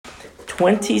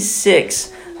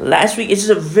26. Last week, it's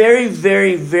just a very,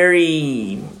 very,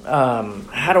 very,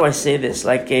 how do I say this?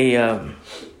 Like a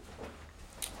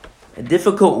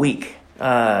difficult week.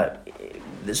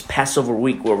 This Passover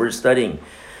week where we're studying.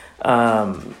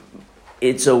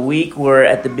 It's a week where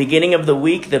at the beginning of the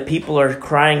week, the people are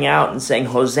crying out and saying,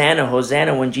 Hosanna,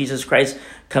 Hosanna, when Jesus Christ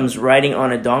comes riding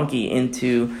on a donkey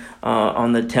into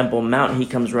on the Temple Mount. He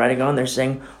comes riding on. They're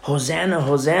saying, Hosanna,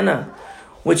 Hosanna,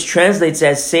 which translates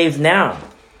as save now.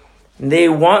 They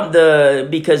want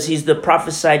because he's the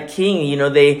prophesied king. You know,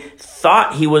 they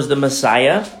thought he was the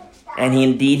Messiah, and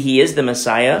he is the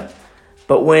Messiah.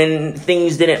 But when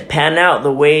things didn't pan out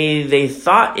the way they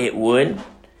thought it would,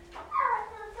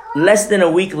 less than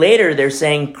a week later, they're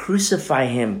saying, crucify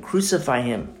him, crucify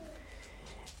him.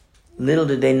 Little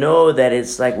did they know that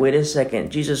it's like, wait a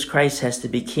second, Jesus Christ has to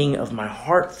be king of my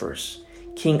heart first,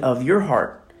 king of your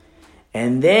heart.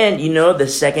 And then, the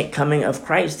second coming of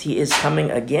Christ, he is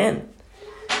coming again.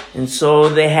 And so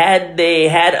they had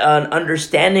an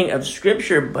understanding of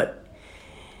Scripture, but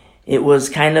it was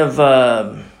kind of,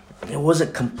 it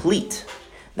wasn't complete.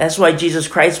 That's why Jesus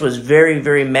Christ was very,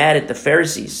 very mad at the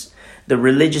Pharisees, the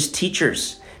religious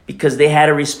teachers, because they had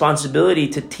a responsibility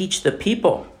to teach the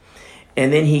people.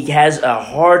 And then he has a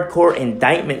hardcore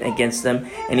indictment against them,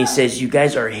 and he says, you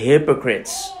guys are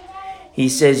hypocrites. He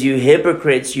says, you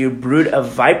hypocrites, you brood of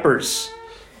vipers.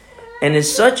 And it's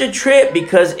such a trip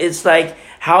because it's like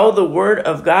how the word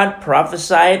of God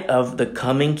prophesied of the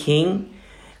coming king,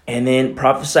 and then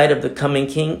prophesied of the coming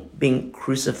king being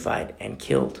crucified and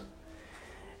killed.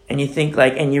 And you think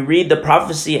and you read the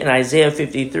prophecy in Isaiah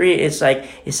 53, it's like,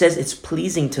 it says it's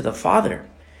pleasing to the Father.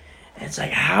 And it's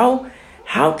like, how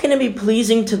can it be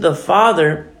pleasing to the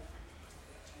Father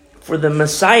for the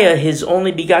Messiah, his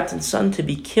only begotten Son, to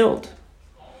be killed?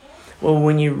 Well,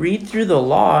 when you read through the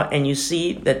law and you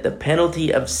see that the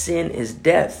penalty of sin is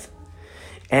death,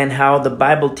 and how the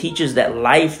Bible teaches that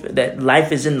life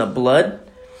is in the blood,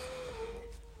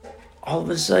 all of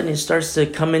a sudden it starts to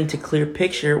come into clear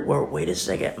picture where, wait a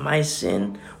second, my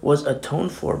sin was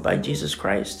atoned for by Jesus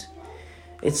Christ.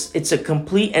 It's a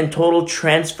complete and total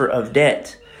transfer of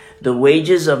debt. The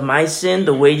wages of my sin,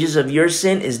 the wages of your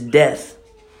sin is death.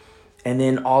 And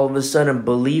then all of a sudden,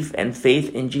 belief and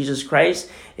faith in Jesus Christ,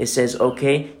 it says,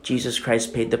 okay, Jesus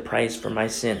Christ paid the price for my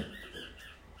sin.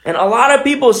 And a lot of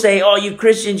people say, oh, you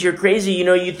Christians, you're crazy.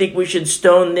 You think we should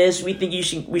stone this. We think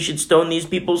we should stone these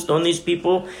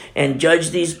people and judge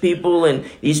these people. And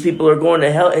these people are going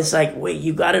to hell. It's like, wait,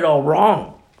 you got it all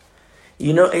wrong.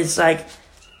 It's like,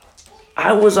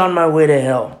 I was on my way to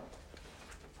hell.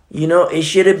 It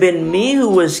should have been me who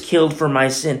was killed for my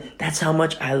sin. That's how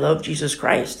much I love Jesus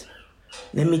Christ.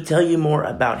 Let me tell you more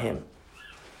about him.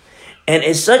 And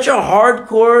it's such a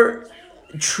hardcore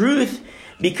truth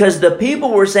because the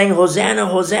people were saying, Hosanna,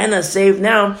 Hosanna, save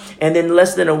now. And then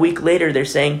less than a week later, they're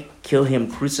saying, kill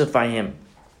him, crucify him.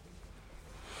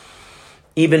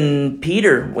 Even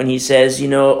Peter, when he says,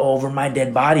 over my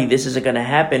dead body, this isn't going to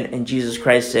happen. And Jesus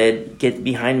Christ said, get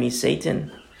behind me,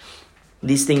 Satan.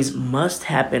 These things must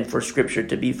happen for Scripture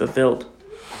to be fulfilled.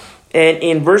 And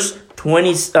in verse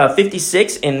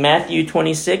 56, in Matthew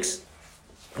 26,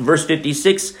 verse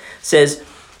 56 says,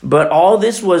 but all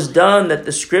this was done that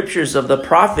the Scriptures of the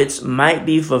prophets might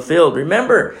be fulfilled.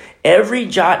 Remember, every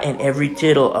jot and every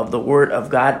tittle of the Word of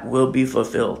God will be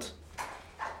fulfilled.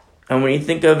 And when you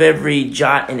think of every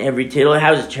jot and every tittle,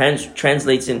 how it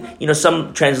translates in,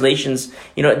 some translations,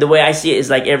 the way I see it is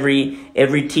like every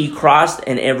T crossed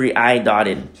and every I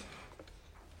dotted.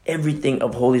 Everything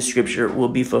of Holy Scripture will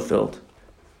be fulfilled.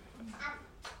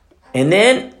 And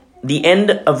then the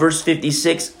end of verse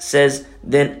 56 says,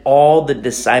 then all the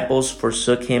disciples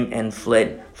forsook him and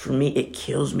fled. For me, it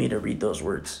kills me to read those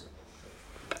words.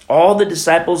 All the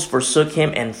disciples forsook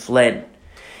him and fled.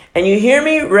 And you hear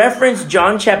me reference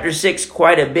John chapter 6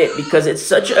 quite a bit because it's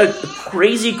such a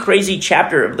crazy, crazy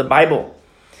chapter of the Bible.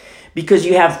 Because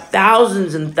you have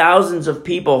thousands and thousands of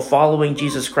people following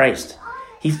Jesus Christ.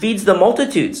 He feeds the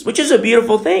multitudes, which is a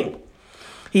beautiful thing.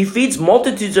 He feeds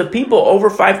multitudes of people, over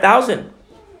 5,000.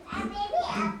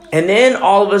 And then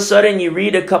all of a sudden you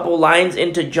read a couple lines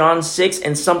into John 6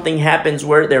 and something happens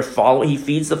where they're following. He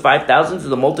feeds the 5,000, so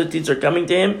the multitudes are coming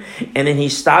to him. And then he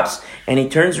stops and he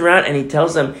turns around and he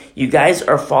tells them, you guys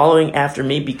are following after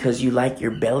me because you like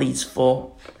your bellies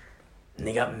full. And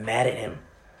they got mad at him.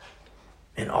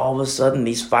 And all of a sudden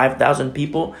these 5,000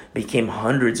 people became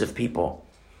hundreds of people.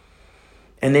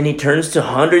 And then he turns to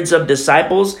hundreds of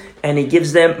disciples and he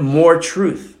gives them more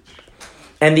truth.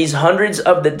 And these hundreds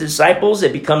of the disciples,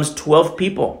 it becomes 12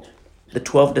 people, the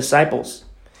 12 disciples.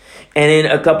 And in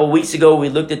a couple weeks ago, we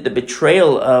looked at the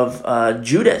betrayal of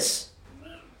Judas.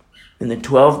 Then the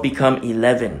 12 become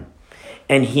 11.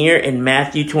 And here in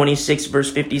Matthew 26,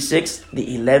 verse 56,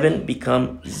 the 11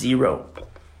 become 0.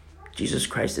 Jesus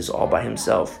Christ is all by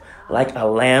himself, like a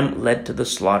lamb led to the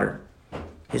slaughter.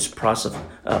 His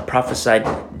prophesied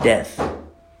death.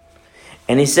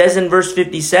 And he says in verse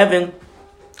 57,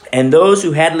 and those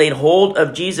who had laid hold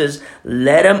of Jesus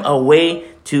led him away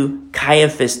to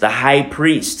Caiaphas, the high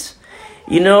priest.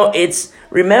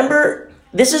 Remember,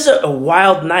 this is a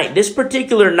wild night. This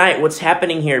particular night, what's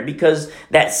happening here, because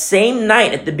that same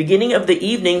night at the beginning of the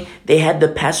evening, they had the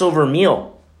Passover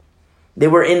meal. They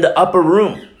were in the upper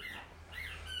room.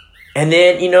 And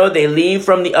then, they leave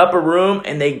from the upper room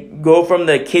and they go from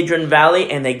the Kidron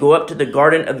Valley and they go up to the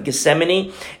Garden of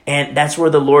Gethsemane. And that's where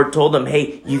the Lord told them,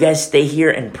 hey, you guys stay here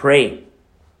and pray.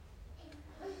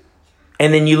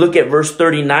 And then you look at verse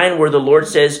 39 where the Lord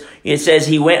says, it says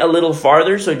he went a little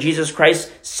farther. So Jesus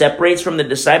Christ separates from the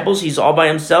disciples. He's all by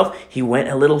himself. He went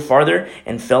a little farther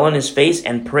and fell on his face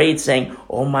and prayed saying,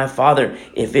 oh, my Father,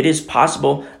 if it is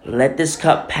possible, let this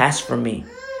cup pass from me.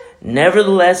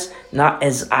 Nevertheless, not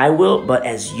as I will, but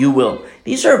as you will.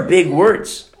 These are big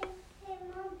words.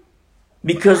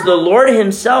 Because the Lord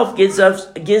himself gives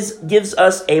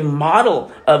us a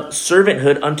model of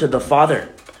servanthood unto the Father.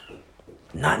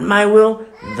 Not my will,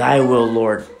 thy will,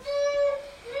 Lord.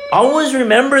 Always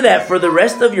remember that for the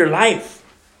rest of your life.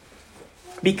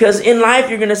 Because in life,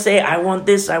 you're going to say, I want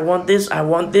this, I want this, I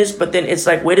want this. But then it's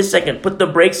like, wait a second, put the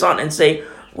brakes on and say,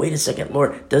 wait a second,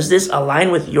 Lord, does this align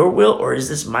with your will or is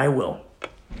this my will?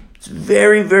 It's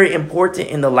very, very important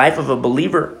in the life of a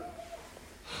believer.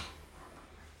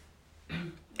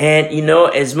 And,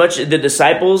 as much as the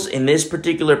disciples in this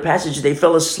particular passage, they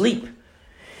fell asleep.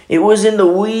 It was in the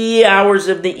wee hours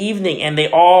of the evening and they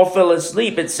all fell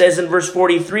asleep. It says in verse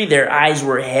 43, their eyes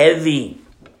were heavy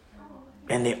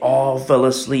and they all fell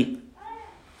asleep.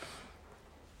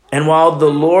 And while the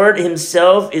Lord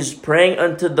himself is praying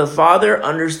unto the Father,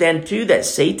 understand too that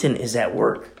Satan is at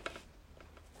work.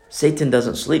 Satan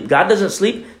doesn't sleep. God doesn't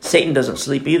sleep. Satan doesn't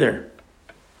sleep either.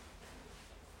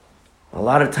 A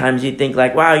lot of times you think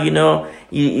like, wow,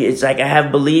 it's like I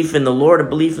have belief in the Lord,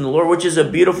 which is a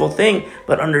beautiful thing.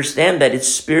 But understand that it's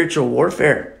spiritual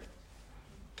warfare.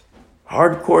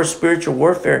 Hardcore spiritual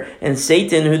warfare. And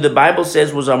Satan, who the Bible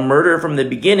says was a murderer from the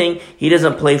beginning, he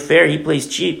doesn't play fair. He plays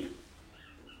cheap.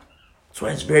 That's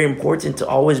why it's very important to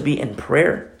always be in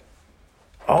prayer.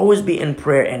 Always be in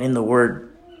prayer and in the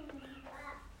Word.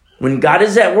 When God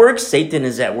is at work, Satan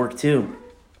is at work too.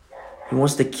 He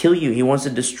wants to kill you. He wants to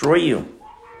destroy you.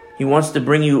 He wants to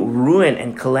bring you ruin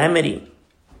and calamity.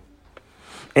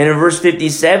 And in verse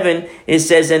 57, it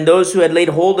says, and those who had laid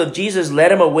hold of Jesus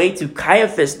led him away to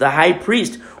Caiaphas, the high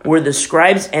priest, where the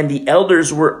scribes and the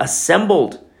elders were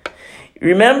assembled.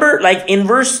 Remember, like in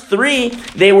verse 3,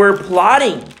 they were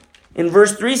plotting. In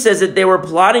verse 3 says that they were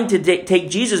plotting to take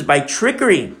Jesus by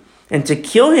trickery and to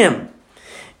kill him.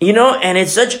 And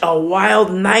it's such a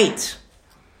wild night.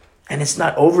 And it's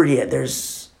not over yet.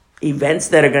 There's events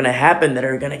that are going to happen that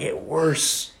are going to get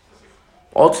worse.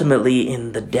 Ultimately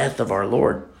in the death of our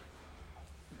Lord.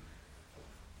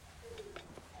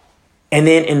 And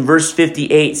then in verse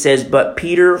 58 says, but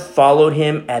Peter followed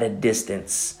him at a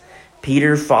distance.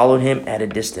 Peter followed him at a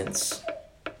distance.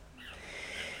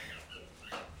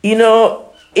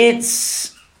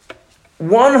 It's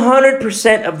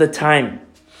 100% of the time.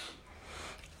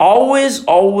 Always,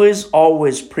 always,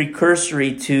 always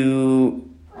precursory to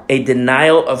a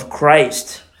denial of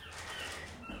Christ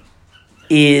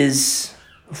is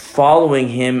following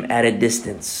him at a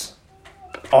distance.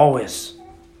 Always.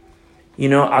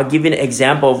 I'll give you an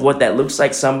example of what that looks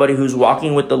like. Somebody who's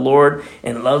walking with the Lord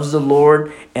and loves the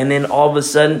Lord, and then all of a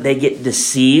sudden they get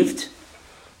deceived.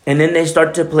 And then they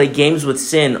start to play games with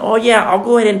sin. Oh yeah, I'll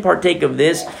go ahead and partake of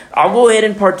this. I'll go ahead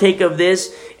and partake of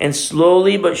this. And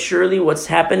slowly but surely what's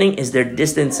happening is they're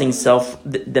distancing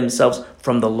themselves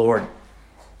from the Lord.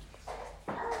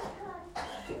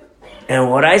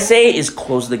 And what I say is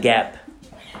close the gap.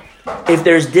 If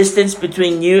there's distance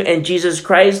between you and Jesus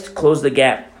Christ, close the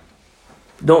gap.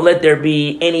 Don't let there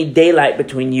be any daylight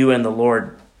between you and the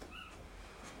Lord.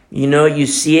 You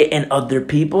see it in other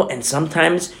people, and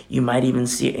sometimes you might even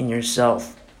see it in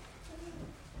yourself.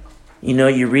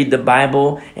 You read the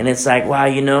Bible, and it's like, wow,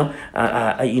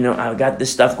 I've got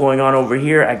this stuff going on over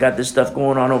here. I got this stuff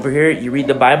going on over here. You read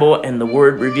the Bible, and the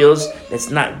Word reveals that's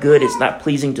not good. It's not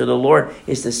pleasing to the Lord.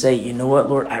 It's to say, you know what,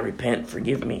 Lord, I repent.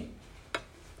 Forgive me.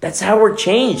 That's how we're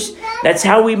changed. That's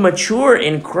how we mature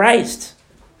in Christ.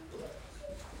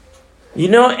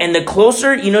 And the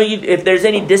closer, if there's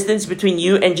any distance between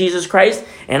you and Jesus Christ,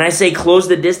 and I say close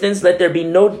the distance, let there be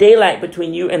no daylight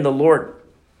between you and the Lord.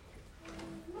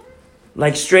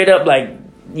 Like straight up, like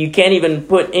you can't even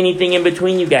put anything in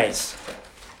between you guys.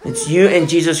 It's you and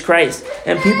Jesus Christ.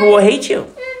 And people will hate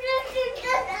you.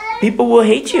 People will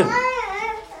hate you.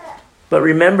 But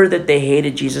remember that they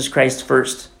hated Jesus Christ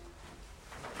first.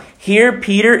 Here,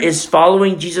 Peter is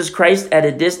following Jesus Christ at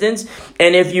a distance.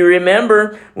 And if you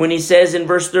remember, when he says in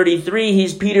verse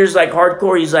 33, Peter's like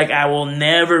hardcore. He's like, I will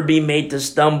never be made to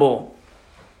stumble.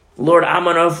 Lord, I'm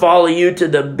going to follow you to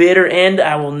the bitter end.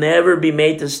 I will never be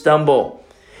made to stumble.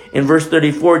 In verse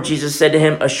 34, Jesus said to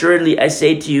him, assuredly, I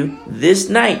say to you, this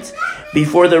night,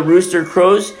 before the rooster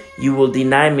crows, you will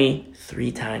deny me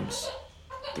 3 times.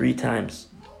 3 times.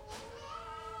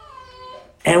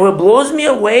 And what blows me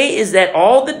away is that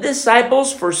all the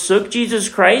disciples forsook Jesus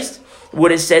Christ,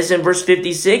 what it says in verse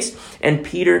 56, and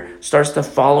Peter starts to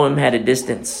follow him at a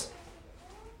distance.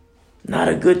 Not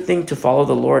a good thing to follow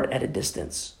the Lord at a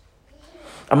distance.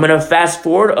 I'm going to fast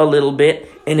forward a little bit,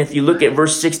 and if you look at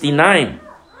verse 69,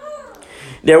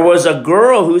 there was a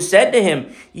girl who said to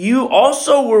him, you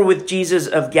also were with Jesus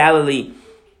of Galilee.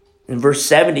 In verse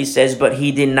 70 says, but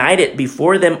he denied it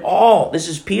before them all. This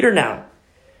is Peter now.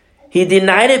 He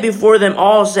denied it before them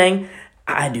all, saying,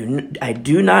 I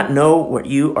do not know what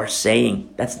you are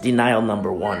saying. That's denial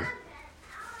number 1.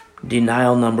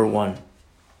 Denial number 1.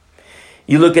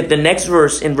 You look at the next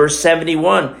verse in verse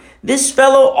 71. This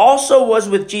fellow also was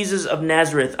with Jesus of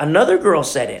Nazareth. Another girl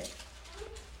said it.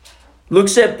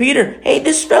 Looks at Peter. Hey,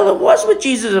 this fellow was with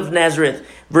Jesus of Nazareth.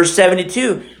 Verse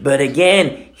 72. But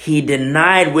again, he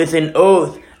denied with an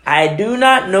oath. I do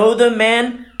not know the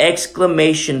man!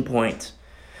 Exclamation point.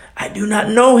 I do not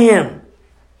know him.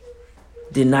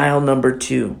 Denial number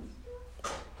 2.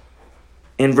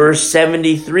 In verse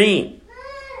 73.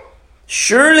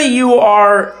 Surely you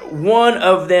are one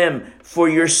of them, for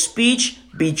your speech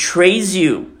betrays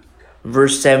you.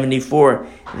 Verse 74.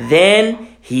 Then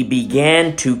he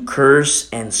began to curse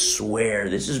and swear.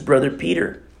 This is Brother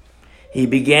Peter. He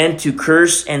began to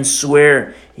curse and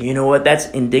swear. You know what that's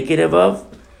indicative of?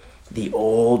 The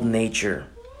old nature.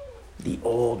 The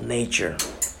old nature.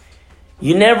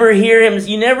 You never hear him,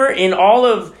 you never, in all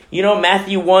of,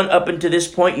 Matthew 1 up until this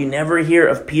point, you never hear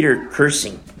of Peter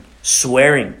cursing,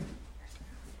 swearing.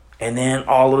 And then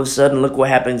all of a sudden, look what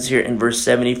happens here in verse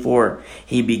 74.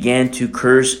 He began to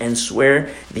curse and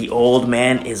swear. The old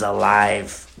man is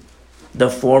alive.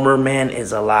 The former man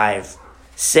is alive.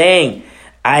 Saying,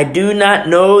 I do not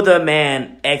know the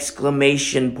man!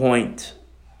 Exclamation point.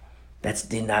 That's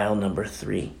denial number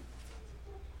 3.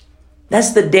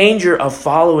 That's the danger of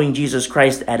following Jesus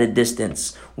Christ at a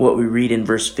distance, what we read in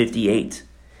verse 58.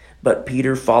 But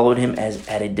Peter followed him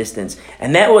at a distance.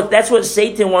 And that's what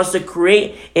Satan wants to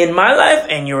create in my life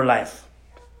and your life.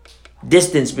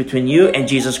 Distance between you and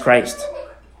Jesus Christ.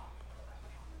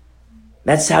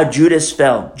 That's how Judas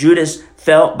fell. Judas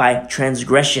fell by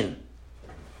transgression.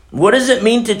 What does it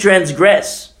mean to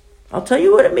transgress? I'll tell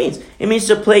you what it means. It means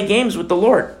to play games with the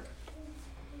Lord.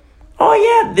 Oh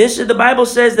yeah, the Bible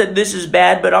says that this is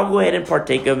bad, but I'll go ahead and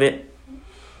partake of it.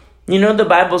 The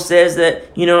Bible says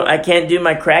that, I can't do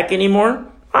my crack anymore.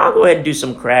 I'll go ahead and do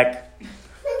some crack.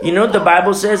 The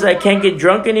Bible says I can't get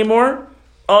drunk anymore.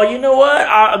 Oh, you know what?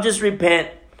 I'll just repent.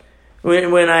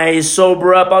 When I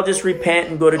sober up, I'll just repent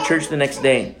and go to church the next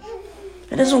day.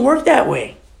 It doesn't work that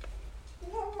way.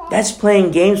 That's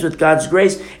playing games with God's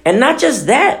grace. And not just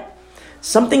that.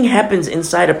 Something happens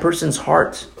inside a person's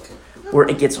heart where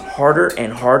it gets harder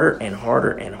and harder and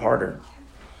harder and harder.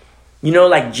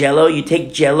 Like Jell-O, you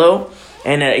take Jell-O,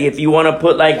 and if you want to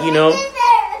put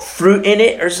fruit in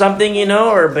it or something,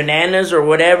 or bananas or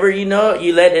whatever, you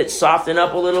let it soften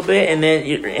up a little bit, and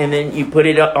then you put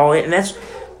it all in. And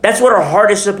that's what our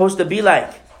heart is supposed to be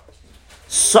like.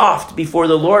 Soft before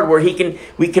the Lord, where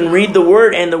we can read the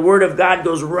word, and the word of God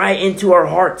goes right into our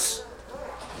hearts.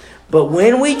 But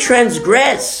when we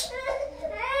transgress,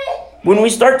 when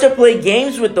we start to play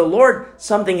games with the Lord,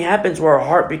 something happens where our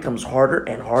heart becomes harder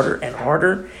and harder and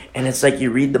harder. And it's like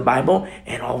you read the Bible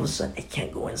and all of a sudden it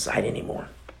can't go inside anymore.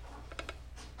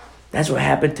 That's what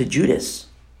happened to Judas.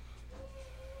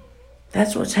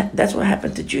 That's what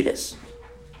happened to Judas.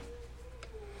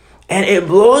 And it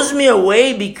blows me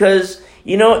away because,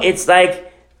 it's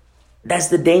like that's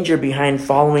the danger behind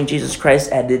following Jesus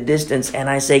Christ at a distance. And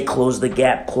I say close the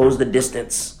gap, close the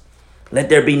distance. Let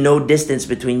there be no distance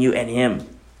between you and him.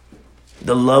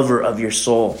 The lover of your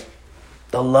soul.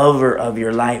 The lover of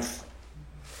your life.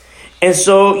 And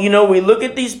so, we look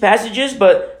at these passages,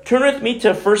 but turn with me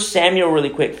to 1 Samuel really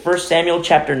quick. 1 Samuel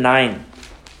chapter 9.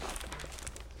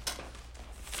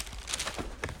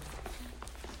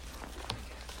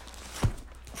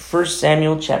 First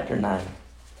Samuel chapter 9.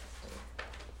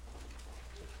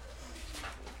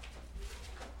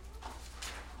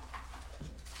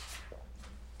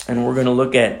 And we're going to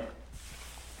look at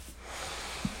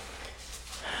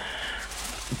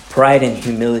pride and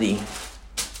humility.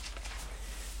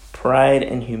 Pride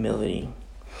and humility.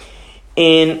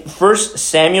 In 1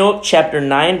 Samuel chapter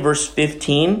 9, verse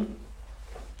 15,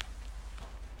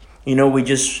 we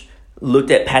just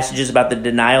looked at passages about the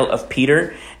denial of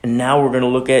Peter, and now we're going to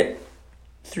look at,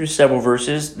 through several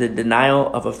verses, the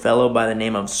denial of a fellow by the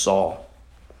name of Saul.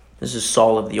 This is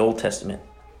Saul of the Old Testament.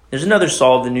 There's another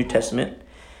Saul of the New Testament,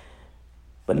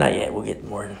 but not yet. We'll get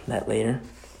more on that later.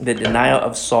 The denial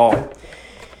of Saul.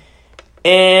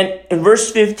 And in verse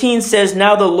 15 says,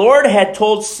 now the Lord had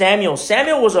told Samuel.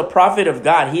 Samuel was a prophet of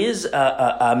God. He is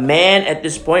a man at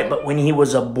this point, but when he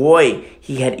was a boy,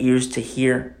 he had ears to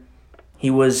hear. He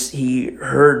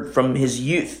heard from his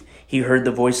youth. He heard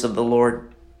the voice of the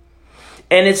Lord.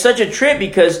 And it's such a trip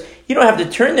because you don't have to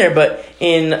turn there, but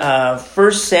in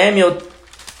 1 Samuel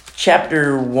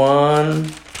chapter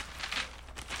 1,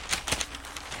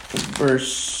 1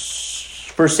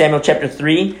 Samuel chapter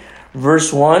 3,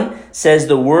 verse 1 says,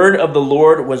 the word of the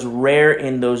Lord was rare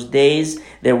in those days.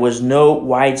 There was no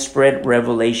widespread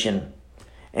revelation.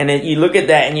 And you look at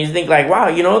that and you think like,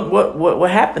 wow,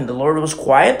 what happened? The Lord was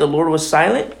quiet. The Lord was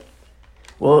silent.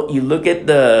 Well, you look at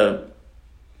the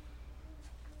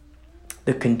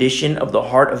condition of the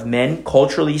heart of men,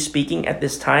 culturally speaking, at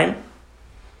this time.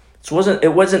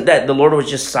 It wasn't that the Lord was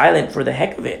just silent for the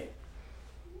heck of it.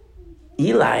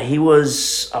 Eli, he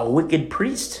was a wicked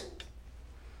priest.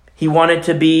 He wanted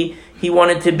to be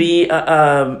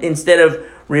instead of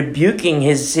rebuking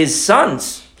his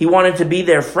sons, he wanted to be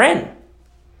their friend.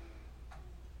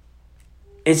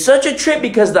 It's such a trip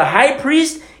because the high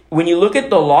priest, when you look at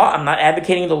the law, I'm not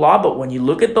advocating the law, but when you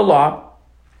look at the law,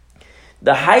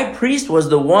 the high priest was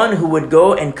the one who would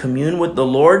go and commune with the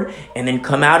Lord and then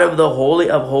come out of the Holy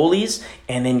of Holies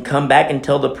and then come back and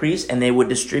tell the priest, and they would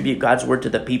distribute God's word to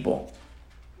the people.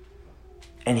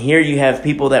 And here you have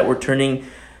people that were turning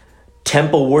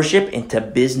temple worship into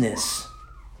business.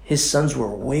 His sons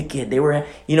were wicked. They were,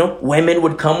 women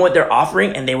would come with their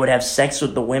offering and they would have sex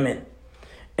with the women.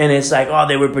 And it's like,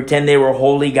 they would pretend they were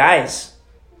holy guys.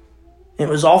 It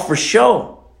was all for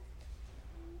show.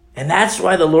 And that's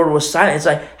why the Lord was silent. It's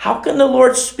like, how can the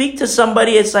Lord speak to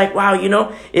somebody? It's like, wow,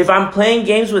 if I'm playing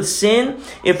games with sin,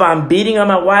 if I'm beating on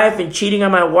my wife and cheating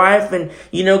on my wife and,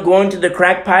 going to the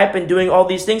crack pipe and doing all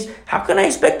these things, how can I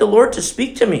expect the Lord to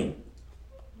speak to me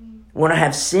when I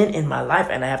have sin in my life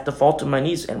and I have to fall to my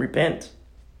knees and repent?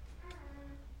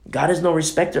 God is no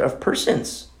respecter of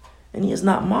persons, and he is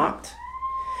not mocked.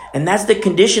 And that's the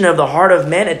condition of the heart of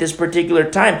men at this particular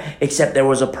time, except there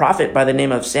was a prophet by the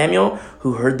name of Samuel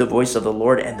who heard the voice of the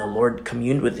Lord, and the Lord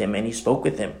communed with him and he spoke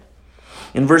with him.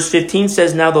 In verse 15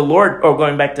 says, now the Lord,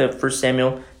 going back to 1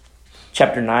 Samuel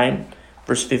chapter 9,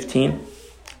 verse 15.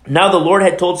 Now the Lord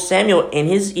had told Samuel in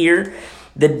his ear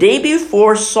the day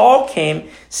before Saul came,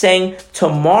 saying,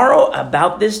 tomorrow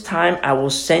about this time I will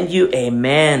send you a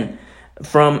man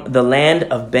from the land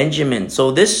of Benjamin. So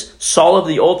this Saul of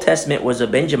the Old Testament was a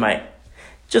Benjamite,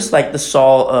 just like the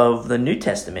Saul of the New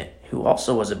Testament, who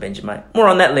also was a Benjamite. More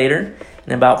on that later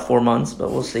in about 4 months,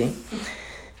 but we'll see.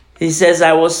 He says,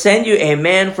 I will send you a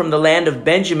man from the land of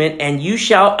Benjamin, and you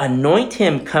shall anoint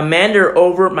him commander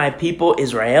over my people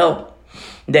Israel,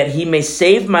 that he may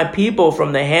save my people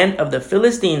from the hand of the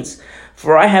Philistines.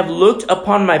 For I have looked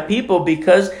upon my people,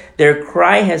 because their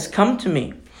cry has come to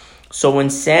me. So when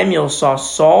Samuel saw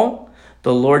Saul,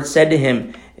 the Lord said to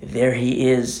him, there he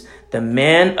is, the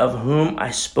man of whom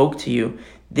I spoke to you.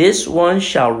 This one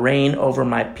shall reign over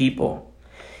my people.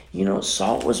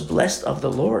 Saul was blessed of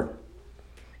the Lord.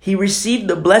 He received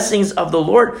the blessings of the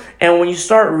Lord. And when you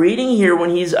start reading here,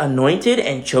 when he's anointed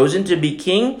and chosen to be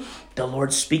king, the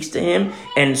Lord speaks to him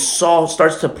and Saul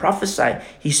starts to prophesy.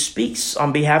 He speaks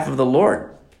on behalf of the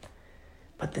Lord.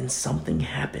 But then something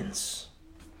happens.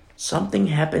 Something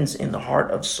happens in the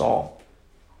heart of Saul.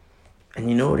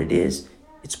 And you know what it is?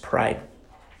 It's pride.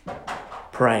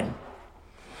 Pride.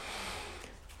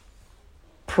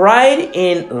 Pride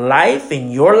in life,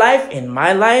 in your life, in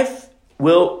my life,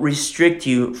 will restrict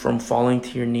you from falling to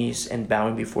your knees and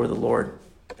bowing before the Lord.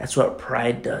 That's what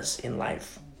pride does in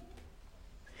life.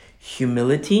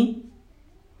 Humility,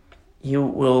 you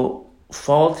will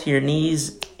fall to your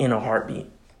knees in a heartbeat.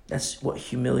 That's what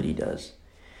humility does.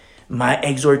 My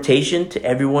exhortation to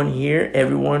everyone here,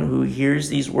 everyone who hears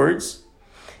these words,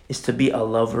 is to be a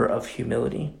lover of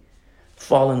humility.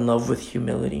 Fall in love with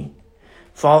humility.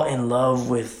 Fall in love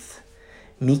with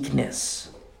meekness,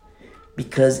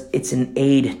 because it's an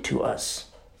aid to us.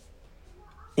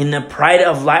 In the pride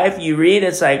of life, you read,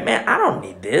 it's like, man, I don't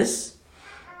need this.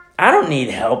 I don't need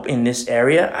help in this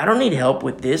area. I don't need help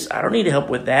with this. I don't need help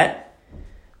with that.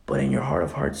 But in your heart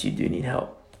of hearts, you do need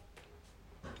help.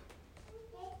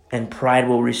 And pride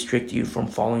will restrict you from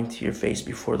falling to your face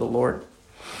before the Lord.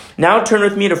 Now turn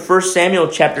with me to 1 Samuel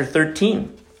chapter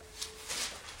 13.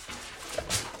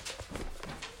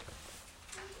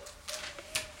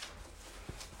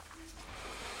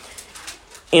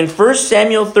 In 1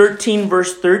 Samuel 13,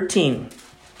 verse 13,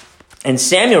 and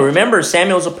Samuel, remember,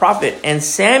 Samuel's a prophet, and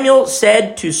Samuel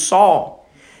said to Saul,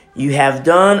 "You have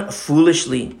done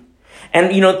foolishly."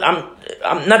 And,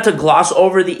 I'm not to gloss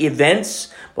over the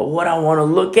events, but what I want to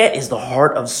look at is the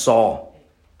heart of Saul.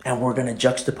 And we're going to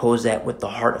juxtapose that with the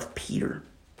heart of Peter.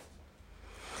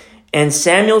 And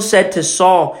Samuel said to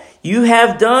Saul, "You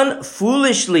have done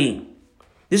foolishly."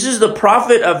 This is the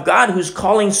prophet of God who's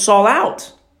calling Saul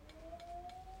out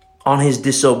on his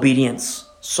disobedience.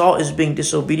 Saul is being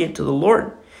disobedient to the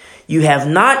Lord. "You have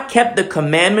not kept the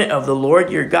commandment of the Lord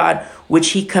your God, which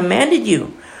he commanded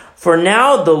you. For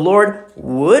now the Lord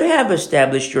would have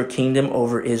established your kingdom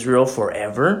over Israel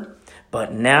forever.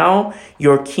 But now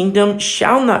your kingdom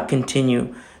shall not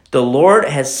continue. The Lord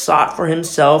has sought for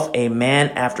himself a man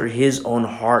after his own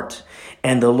heart.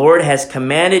 And the Lord has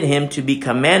commanded him to be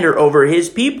commander over his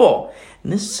people."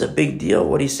 And this is a big deal,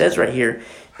 what he says right here.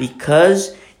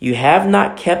 "Because you have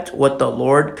not kept what the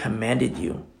Lord commanded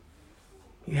you."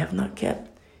 You have not kept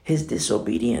his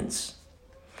disobedience.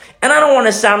 And I don't want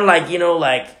to sound like,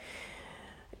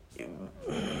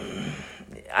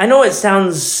 I know it's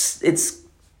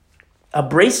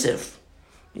abrasive.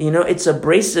 It's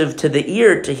abrasive to the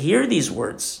ear to hear these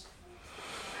words.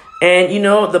 And,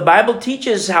 the Bible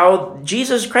teaches how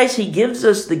Jesus Christ, he gives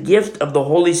us the gift of the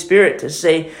Holy Spirit to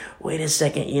say, wait a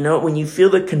second, when you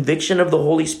feel the conviction of the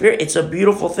Holy Spirit, it's a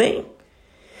beautiful thing.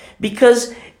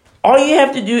 Because all you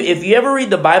have to do, if you ever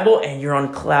read the Bible and you're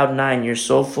on cloud nine, you're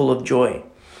so full of joy.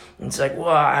 It's like, well,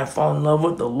 I fall in love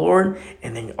with the Lord.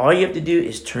 And then all you have to do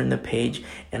is turn the page.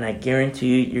 And I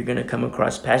guarantee you're going to come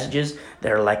across passages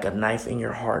that are like a knife in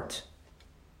your heart.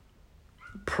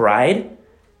 Pride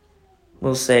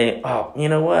will say, oh, you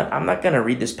know what? I'm not going to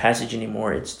read this passage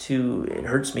anymore. It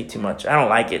hurts me too much. I don't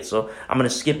like it. So I'm going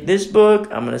to skip this book.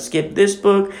 I'm going to skip this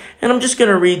book. And I'm just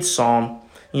going to read Psalm,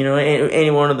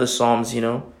 any one of the Psalms,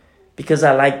 because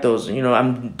I like those.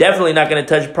 I'm definitely not going to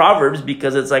touch Proverbs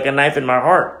because it's like a knife in my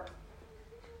heart.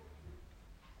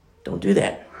 Don't do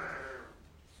that.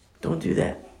 Don't do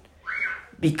that.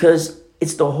 Because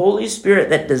it's the Holy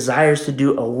Spirit that desires to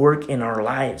do a work in our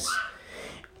lives.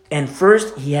 And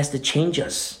first, he has to change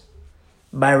us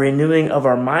by renewing of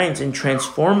our minds and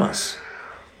transform us.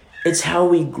 It's how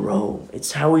we grow.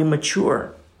 It's how we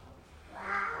mature.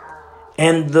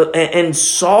 And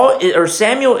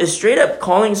Samuel is straight up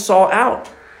calling Saul out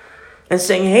and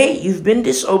saying, hey, you've been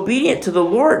disobedient to the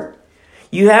Lord.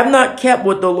 You have not kept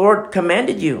what the Lord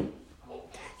commanded you.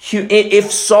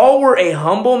 If Saul were a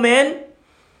humble man,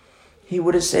 he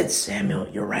would have said, Samuel,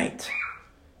 you're right.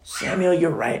 Samuel,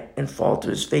 you're right. And fall to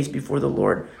his face before the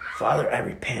Lord. Father, I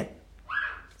repent.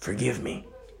 Forgive me.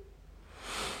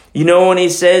 When he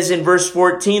says in verse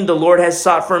 14, the Lord has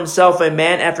sought for himself a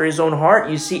man after his own heart.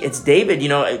 You see, it's David.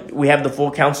 We have the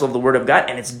full counsel of the word of God,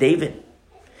 and it's David.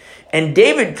 And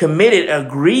David committed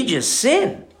egregious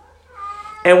sin.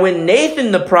 And when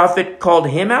Nathan the prophet called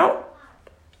him out,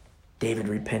 David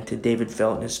repented. David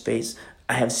fell on his face.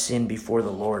 I have sinned before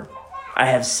the Lord. I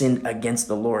have sinned against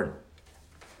the Lord.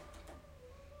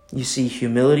 You see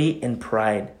humility and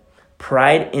pride.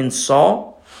 Pride in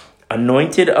Saul,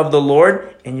 anointed of the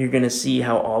Lord, and you're going to see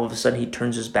how all of a sudden he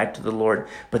turns his back to the Lord.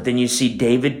 But then you see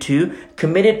David too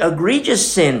committed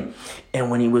egregious sin.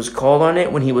 And when he was called on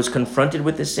it, when he was confronted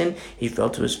with the sin, he fell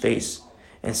to his face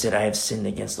and said, I have sinned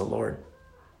against the Lord.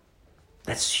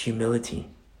 That's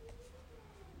humility.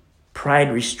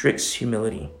 Pride restricts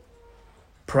humility.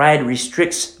 Pride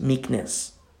restricts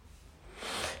meekness.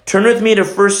 Turn with me to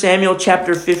 1 Samuel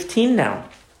chapter 15 now.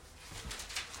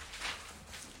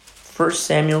 1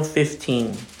 Samuel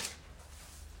 15.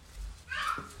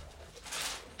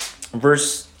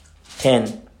 Verse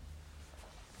 10.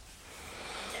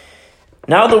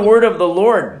 Now the word of the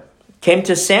Lord came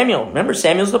to Samuel. Remember,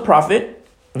 Samuel's the prophet.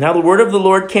 Now the word of the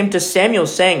Lord came to Samuel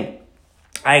saying,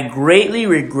 I greatly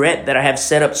regret that I have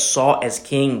set up Saul as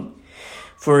king,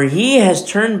 for he has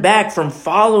turned back from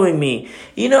following me.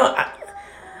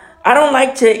 I don't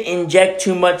like to inject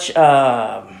too much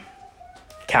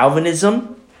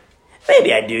Calvinism.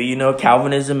 Maybe I do,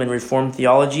 Calvinism and Reformed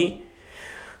theology,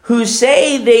 who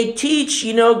say they teach,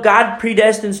 God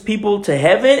predestines people to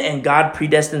heaven and God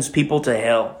predestines people to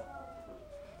hell.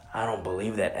 I don't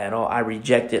believe that at all. I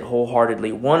reject it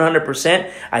wholeheartedly.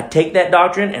 100%. I take that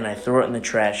doctrine and I throw it in the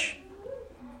trash.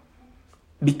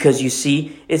 Because you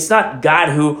see, it's not God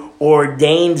who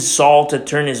ordained Saul to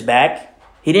turn his back.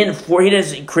 He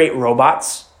doesn't create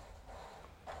robots.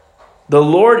 The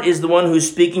Lord is the one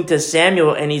who's speaking to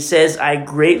Samuel, and he says, I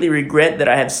greatly regret that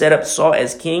I have set up Saul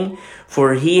as king,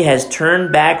 for he has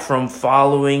turned back from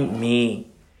following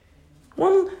me.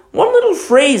 One little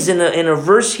phrase in a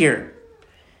verse here,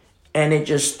 and it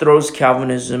just throws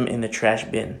Calvinism in the trash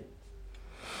bin.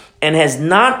 And has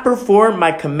not performed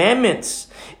my commandments.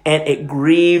 And it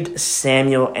grieved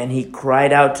Samuel, and he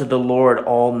cried out to the Lord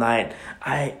all night.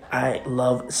 I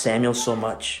love Samuel so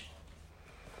much.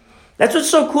 That's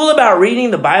what's so cool about reading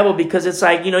the Bible, because it's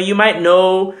like, you might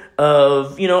know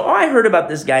of, I heard about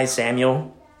this guy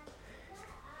Samuel.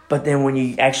 But then when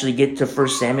you actually get to 1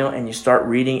 Samuel and you start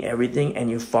reading everything and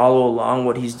you follow along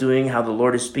what he's doing, how the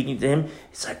Lord is speaking to him,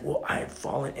 it's like, well, I have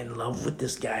fallen in love with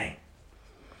this guy.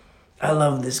 I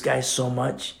love this guy so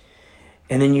much.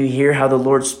 And then you hear how the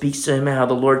Lord speaks to him and how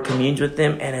the Lord communes with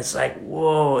him. And it's like,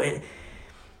 whoa.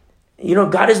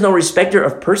 God is no respecter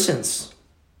of persons.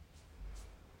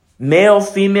 Male,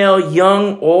 female,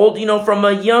 young, old, from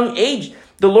a young age.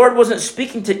 The Lord wasn't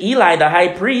speaking to Eli, the high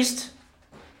priest.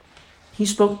 He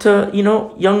spoke to,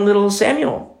 young little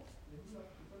Samuel.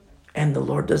 And the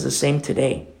Lord does the same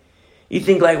today. You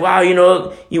think like, wow,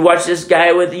 you watch this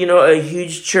guy with, a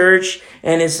huge church,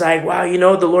 and it's like, wow,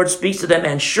 the Lord speaks to that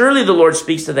man. Surely the Lord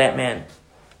speaks to that man.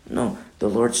 No, the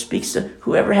Lord speaks to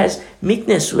whoever has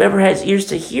meekness, whoever has ears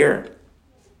to hear.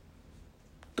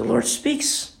 The Lord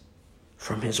speaks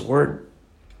from his word.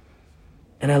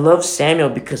 And I love Samuel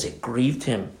because it grieved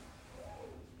him.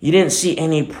 You didn't see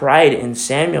any pride in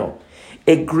Samuel.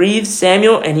 It grieved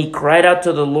Samuel, and he cried out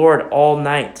to the Lord all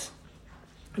night.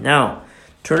 Now,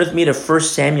 turn with me to 1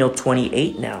 Samuel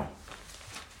 28 now.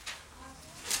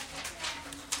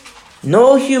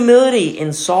 No humility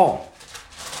in Saul.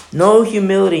 No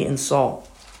humility in Saul.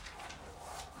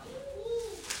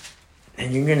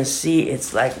 And you're going to see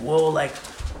it's like, whoa, like,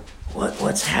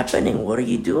 what's happening? What are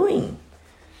you doing?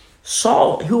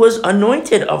 Saul, who was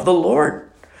anointed of the Lord,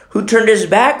 who turned his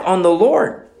back on the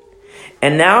Lord.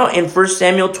 And now in 1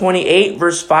 Samuel 28,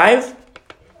 verse 5,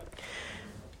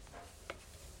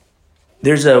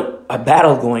 there's a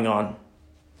battle going on.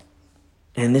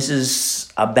 And this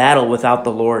is a battle without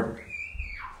the Lord.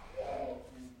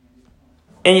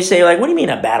 And you say, like, what do you mean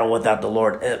a battle without the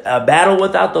Lord? A battle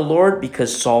without the Lord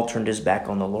because Saul turned his back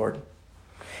on the Lord.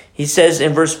 He says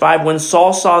in verse 5, when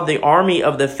Saul saw the army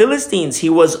of the Philistines, he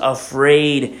was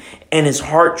afraid and his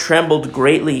heart trembled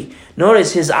greatly.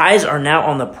 Notice his eyes are now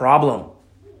on the problem.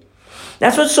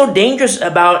 That's what's so dangerous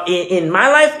about in my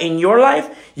life, in your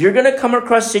life. You're going to come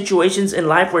across situations in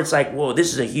life where it's like, whoa,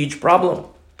 this is a huge problem.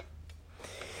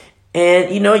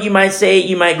 And, you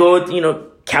might go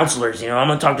with, counselors, I'm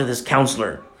going to talk to this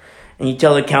counselor. And you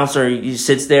tell the counselor, he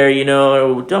sits there,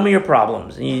 tell me your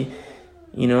problems. And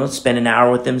you spend an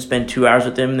hour with them, spend 2 hours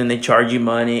with them, and then they charge you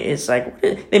money. It's like,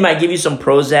 they might give you some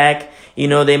Prozac,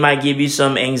 they might give you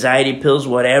some anxiety pills,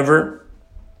 whatever.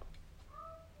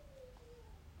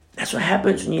 That's what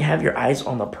happens when you have your eyes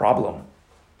on the problem.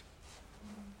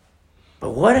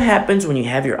 But what happens when you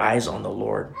have your eyes on the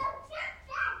Lord?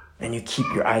 And you keep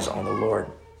your eyes on the Lord.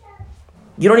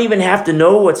 You don't even have to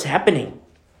know what's happening.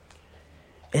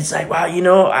 It's like, wow,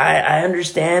 I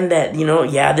understand that,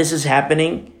 this is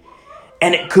happening.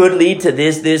 And it could lead to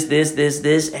this,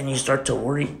 and you start to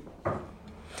worry.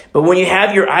 But when you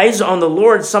have your eyes on the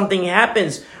Lord, something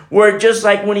happens. Where just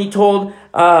like when he told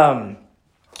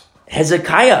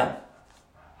Hezekiah,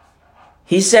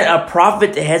 he sent a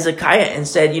prophet to Hezekiah and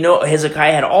said,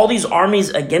 Hezekiah had all these armies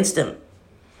against him.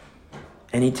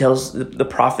 And he tells the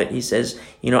prophet, he says,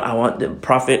 the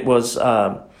prophet was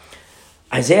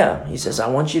Isaiah. He says, I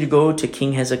want you to go to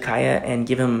King Hezekiah and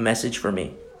give him a message for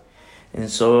me. And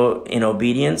so in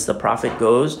obedience, the prophet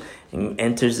goes and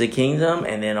enters the kingdom.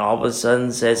 And then all of a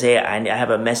sudden says, hey, I have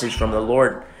a message from the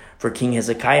Lord for King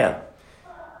Hezekiah.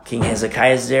 King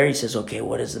Hezekiah is there. He says, okay,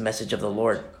 what is the message of the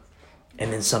Lord?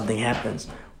 And then something happens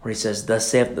where he says, thus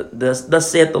saith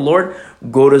the Lord,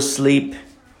 go to sleep.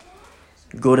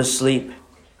 Go to sleep.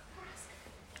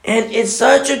 And it's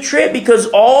such a trip because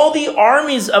all the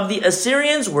armies of the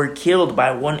Assyrians were killed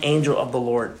by one angel of the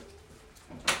Lord.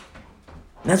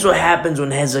 And that's what happens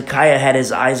when Hezekiah had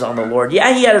his eyes on the Lord.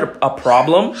 Yeah, he had a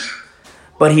problem,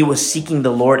 but he was seeking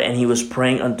the Lord and he was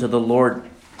praying unto the Lord.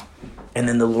 And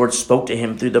then the Lord spoke to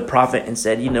him through the prophet and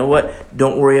said, you know what?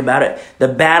 Don't worry about it. The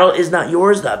battle is not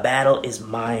yours. The battle is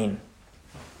mine.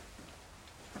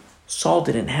 Saul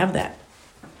didn't have that.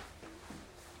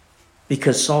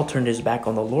 because Saul turned his back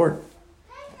on the Lord.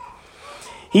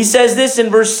 He says this in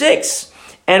verse 6.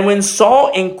 And when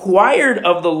Saul inquired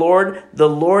of the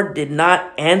Lord did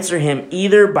not answer him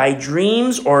either by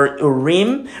dreams or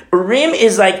Urim. Urim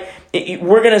is like,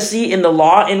 we're going to see in the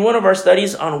law, in one of our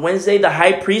studies on Wednesday, the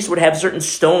high priest would have certain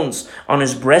stones on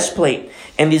his breastplate.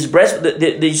 And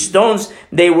these stones,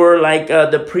 they were like,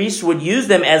 the priest would use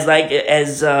them as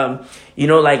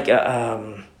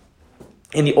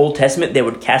in the Old Testament, they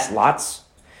would cast lots.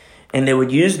 And they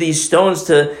would use these stones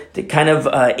to kind of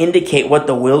indicate what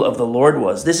the will of the Lord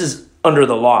was. This is under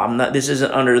the law. This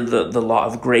isn't under the law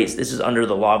of grace. This is under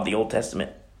the law of the Old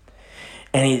Testament.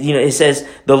 And it says,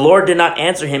 the Lord did not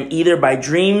answer him either by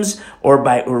dreams or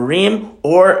by Urim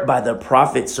or by the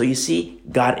prophets. So you see,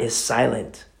 God is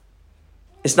silent.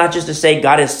 It's not just to say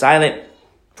God is silent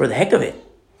for the heck of it.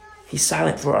 He's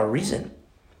silent for a reason.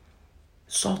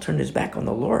 Saul turned his back on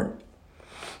the Lord.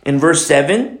 In verse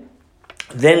 7,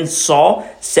 then Saul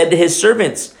said to his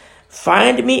servants,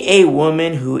 find me a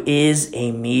woman who is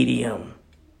a medium,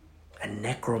 a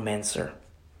necromancer,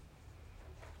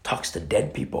 talks to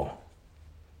dead people,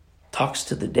 talks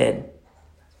to the dead.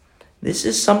 This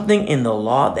is something in the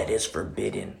law that is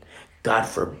forbidden. God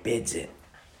forbids it.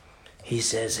 He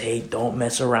says, hey, don't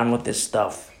mess around with this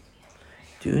stuff.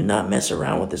 Do not mess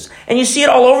around with this. And you see it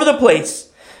all over the place.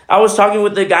 I was talking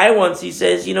with the guy once. He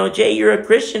says, Jay, you're a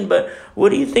Christian, but what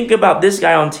do you think about this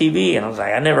guy on TV? And I was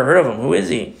like, I never heard of him. Who is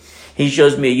he? He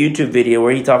shows me a YouTube video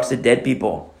where he talks to dead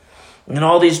people. And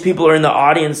all these people are in the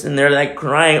audience and they're like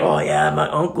crying. Oh yeah, my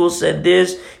uncle said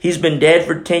this. He's been dead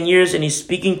for 10 years and he's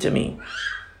speaking to me.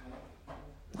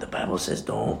 The Bible says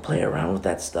don't play around with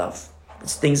that stuff.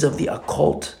 It's things of the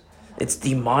occult. It's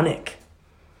demonic.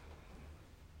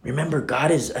 Remember, God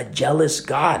is a jealous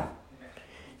God.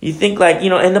 You think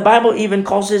and the Bible even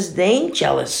calls his name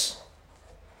jealous.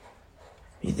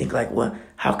 You think what?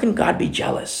 How can God be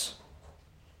jealous?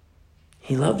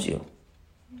 He loves you.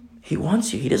 He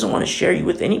wants you. He doesn't want to share you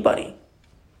with anybody.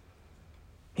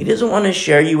 He doesn't want to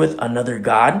share you with another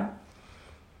God.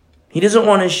 He doesn't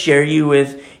want to share you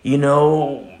with,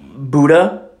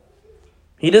 Buddha.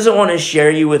 He doesn't want to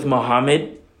share you with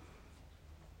Muhammad.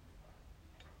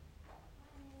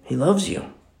 He loves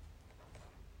you.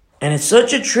 And it's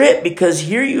such a trip because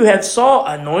here you have Saul,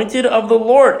 anointed of the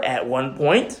Lord at one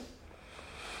point.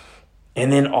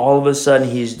 And then all of a sudden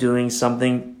he's doing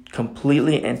something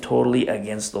completely and totally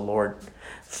against the Lord.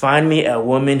 Find me a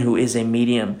woman who is a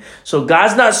medium. So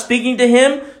God's not speaking to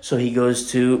him, so he goes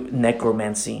to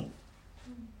necromancy.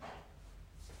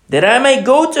 That I may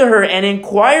go to her and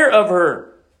inquire of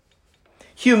her.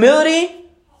 Humility,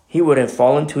 he would have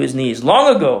fallen to his knees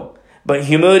long ago. But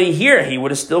humility here, he would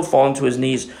have still fallen to his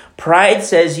knees. Pride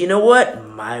says, you know what?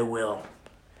 My will.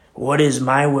 What is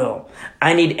my will?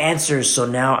 I need answers, so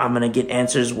now I'm going to get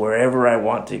answers wherever I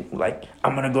want to.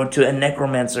 I'm going to go to a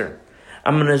necromancer.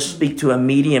 I'm going to speak to a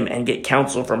medium and get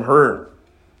counsel from her.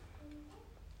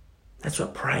 That's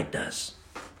what pride does.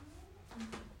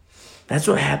 That's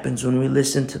what happens when we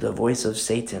listen to the voice of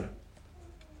Satan,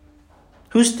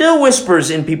 who still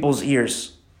whispers in people's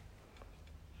ears.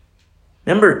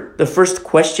 Remember the first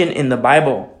question in the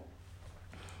Bible.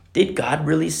 Did God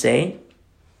really say?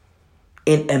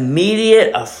 An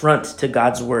immediate affront to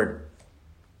God's word.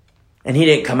 And he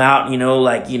didn't come out,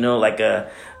 like a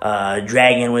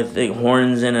dragon with the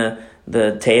horns and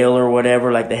the tail or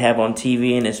whatever, like they have on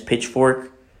TV and his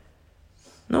pitchfork.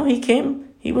 No, he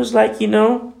came. He was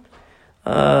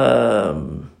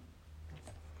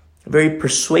very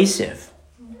persuasive.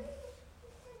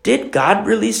 Did God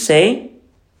really say?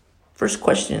 First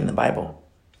question in the Bible.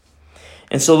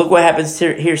 And so look what happens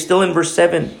here, still in verse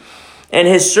 7. And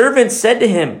his servant said to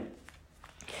him,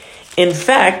 in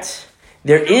fact,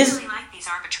 there is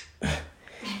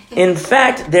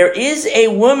a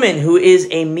woman who is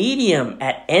a medium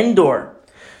at Endor.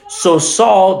 So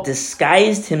Saul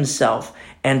disguised himself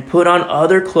and put on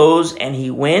other clothes, and he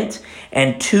went,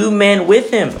 and 2 men with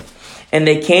him. And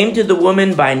they came to the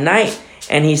woman by night,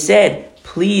 and he said,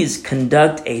 please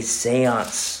conduct a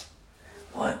seance.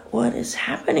 What is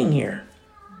happening here?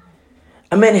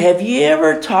 I mean, have you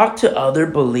ever talked to other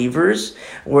believers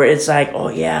where it's like, oh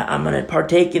yeah, I'm going to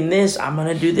partake in this, I'm going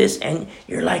to do this, and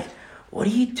you're like, what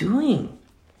are you doing?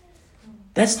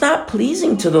 That's not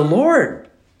pleasing to the Lord.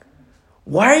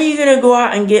 Why are you going to go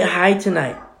out and get high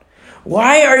tonight?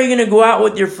 Why are you going to go out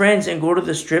with your friends and go to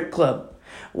the strip club?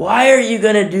 Why are you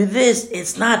going to do this?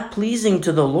 It's not pleasing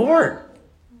to the Lord.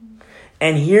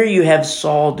 And here you have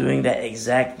Saul doing that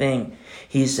exact thing.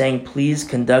 He's saying, please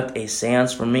conduct a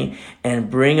seance for me and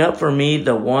bring up for me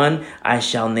the one I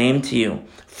shall name to you,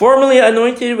 formerly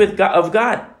anointed of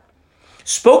God.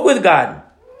 spoke with God.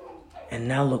 And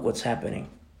now look what's happening.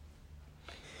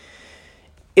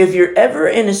 If you're ever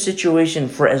in a situation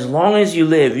for as long as you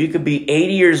live, you could be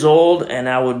 80 years old and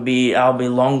I'll be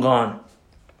long gone.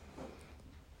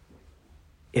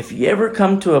 If you ever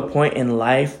come to a point in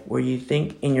life where you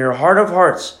think in your heart of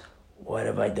hearts, what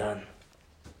have I done?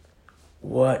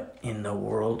 What in the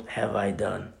world have I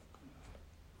done?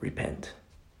 Repent.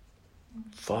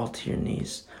 Fall to your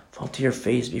knees. Fall to your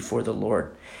face before the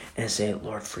Lord and say,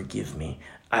 Lord, forgive me.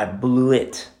 I blew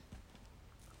it.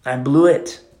 I blew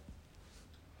it.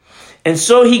 And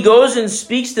so he goes and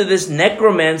speaks to this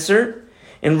necromancer.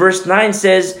 In verse 9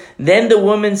 says, then the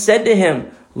woman said to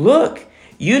him, look,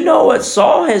 you know what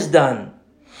Saul has done.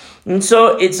 And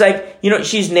so it's like,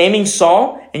 she's naming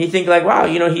Saul, and you think like, wow,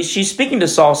 she's speaking to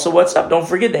Saul. So what's up? Don't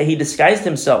forget that he disguised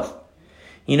himself.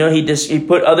 He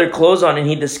put other clothes on and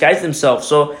he disguised himself.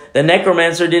 So the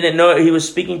necromancer didn't know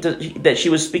that she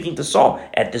was speaking to Saul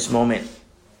at this moment.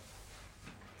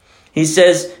 He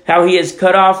says how he has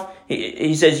cut off.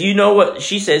 He says,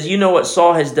 she says, you know what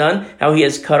Saul has done, how he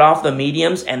has cut off the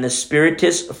mediums and the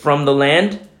spiritists from the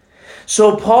land.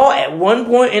 So Paul, at one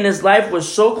point in his life, was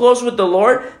so close with the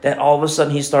Lord that all of a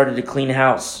sudden he started to clean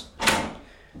house.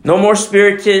 No more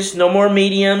spiritists, no more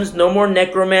mediums, no more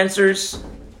necromancers.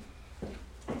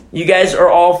 You guys are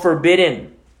all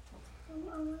forbidden.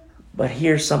 But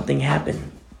here something happened,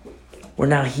 where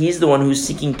now he's the one who's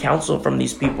seeking counsel from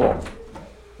these people.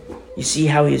 You see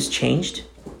how he has changed?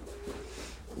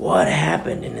 What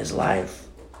happened in his life?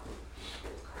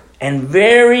 And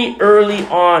very early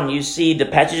on, you see the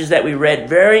passages that we read,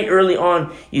 very early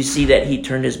on, you see that he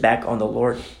turned his back on the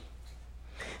Lord.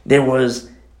 There was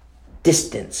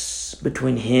distance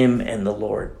between him and the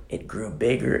Lord. It grew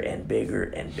bigger and bigger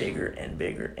and bigger and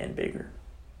bigger and bigger.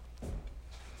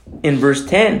 In verse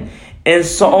 10, and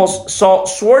Saul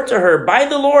swore to her by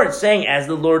the Lord, saying, as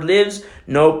the Lord lives,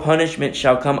 no punishment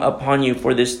shall come upon you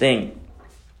for this thing.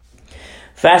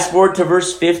 Fast forward to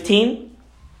verse 15.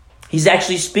 He's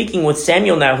actually speaking with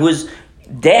Samuel now, who is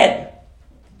dead.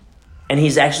 And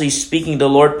he's actually speaking. The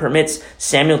Lord permits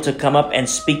Samuel to come up and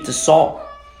speak to Saul.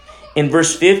 In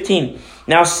verse 15,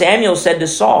 now Samuel said to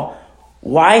Saul,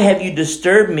 why have you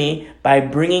disturbed me by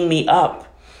bringing me up?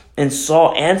 And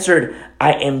Saul answered,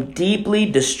 I am deeply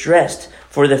distressed,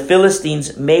 for the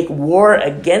Philistines make war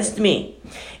against me.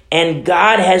 And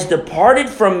God has departed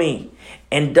from me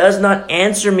and does not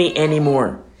answer me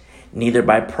anymore, neither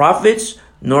by prophets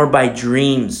nor by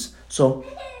dreams. So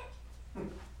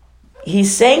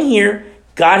he's saying here,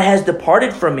 God has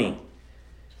departed from me.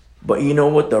 But you know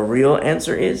what the real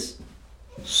answer is?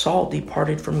 Saul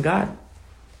departed from God.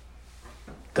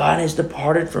 God has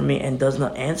departed from me and does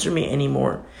not answer me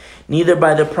anymore, neither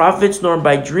by the prophets nor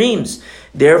by dreams.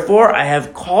 Therefore, I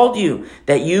have called you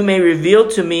that you may reveal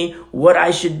to me what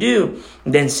I should do.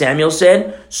 Then Samuel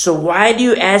said, so why do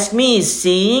you ask me,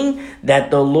 seeing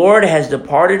that the Lord has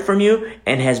departed from you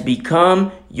and has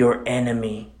become your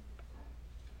enemy?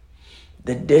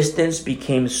 The distance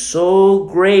became so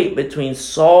great between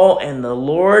Saul and the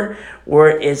Lord, where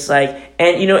it's like,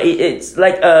 and it's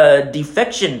like a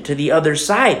defection to the other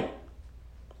side.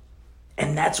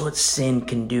 And that's what sin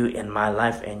can do in my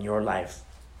life and your life.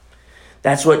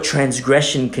 That's what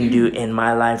transgression can do in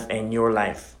my life and your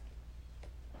life.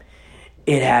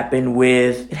 It happened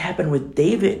with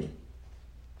David.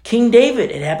 King David.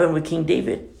 It happened with King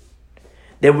David.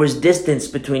 There was distance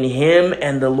between him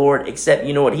and the Lord, except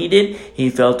you know what he did?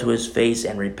 He fell to his face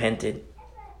and repented.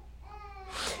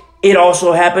 It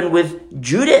also happened with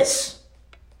Judas,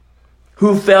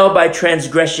 who fell by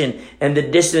transgression, and the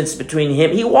distance between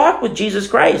him. He walked with Jesus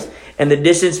Christ, and the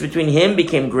distance between him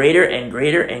became greater and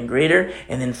greater and greater,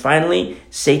 and then finally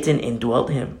Satan indwelt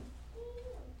him.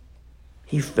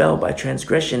 He fell by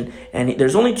transgression, and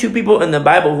there's only two people in the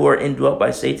Bible who are indwelt by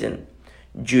Satan.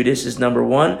 Judas is number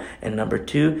one, and number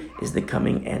two is the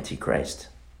coming Antichrist.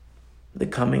 The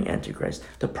coming Antichrist.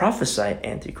 The prophesied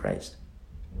Antichrist.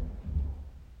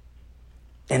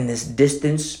 And this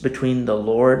distance between the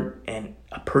Lord and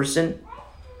a person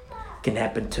can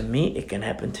happen to me. It can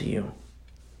happen to you.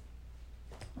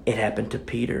 It happened to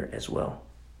Peter as well.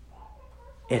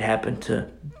 It happened to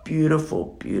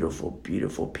beautiful, beautiful,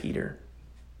 beautiful Peter,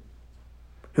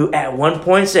 who at one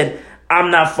point said, I'm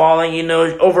not falling,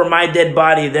 over my dead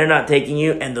body. They're not taking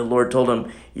you. And the Lord told him,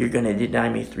 you're going to deny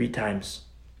me 3 times.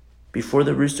 Before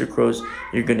the rooster crows,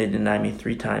 you're going to deny me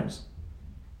 3 times.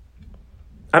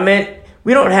 I mean,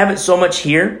 we don't have it so much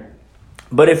here,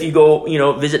 But if you go,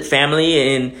 visit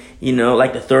family in,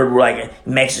 like the third world, like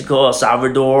Mexico, El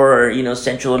Salvador, or,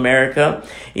 Central America,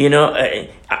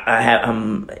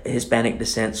 I'm Hispanic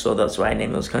descent, so that's why I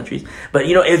name those countries. But,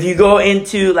 if you go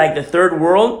into like the third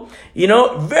world,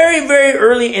 very, very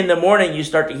early in the morning, you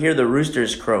start to hear the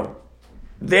roosters crow.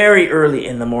 Very early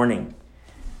in the morning.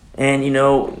 And,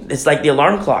 it's like the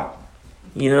alarm clock.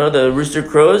 The rooster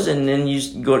crows, and then you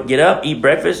get up, eat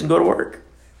breakfast, and go to work.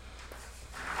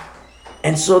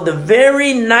 And so the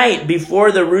very night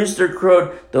before the rooster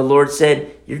crowed, the Lord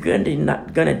said, you're going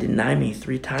to deny me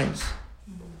 3 times.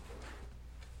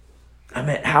 I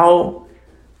mean, how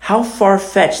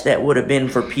far-fetched that would have been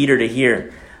for Peter to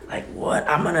hear. Like, what?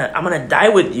 I'm gonna die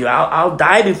with you. I'll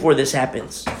die before this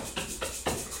happens.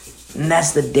 And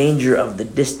that's the danger of the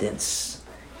distance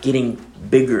getting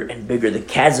bigger and bigger, the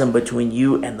chasm between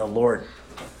you and the Lord.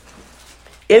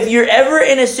 If you're ever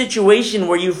in a situation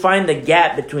where you find the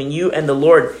gap between you and the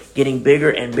Lord getting bigger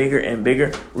and bigger and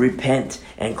bigger, repent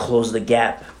and close the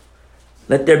gap.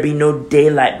 Let there be no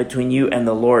daylight between you and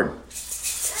the Lord.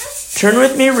 Turn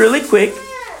with me really quick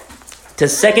to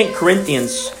 2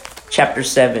 Corinthians chapter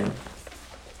 7.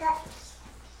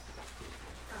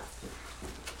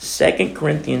 2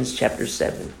 Corinthians chapter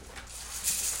 7.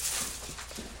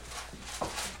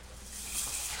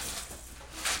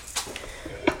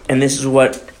 And this is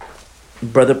what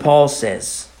Brother Paul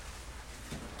says,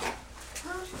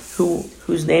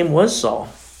 whose name was Saul.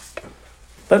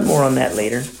 But more on that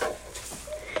later.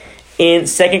 In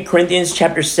 2 Corinthians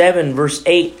chapter 7, verse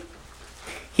 8,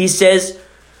 he says,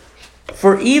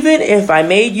 for even if I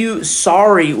made you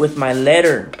sorry with my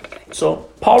letter. So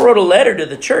Paul wrote a letter to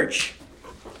the church.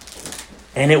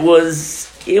 And it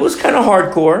was kind of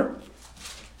hardcore.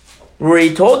 Where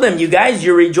he told them, you guys,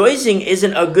 your rejoicing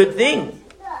isn't a good thing.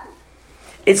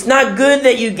 It's not good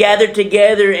that you gather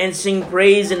together and sing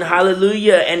praise and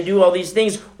hallelujah and do all these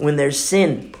things when there's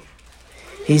sin.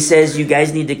 He says you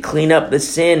guys need to clean up the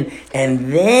sin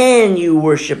and then you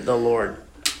worship the Lord.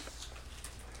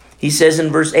 He says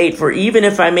in verse 8, for even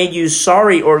if I made you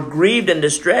sorry or grieved and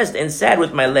distressed and sad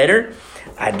with my letter,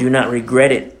 I do not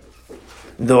regret it,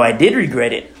 though I did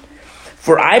regret it.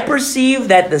 For I perceive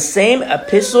that the same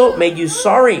epistle made you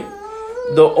sorry,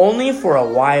 though only for a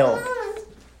while.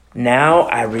 Now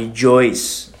I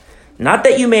rejoice, not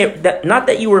that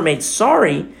you were made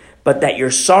sorry, but that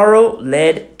your sorrow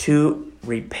led to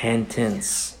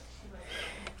repentance.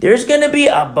 There's going to be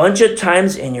a bunch of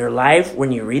times in your life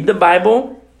when you read the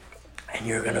Bible and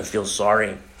you're going to feel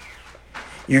sorry.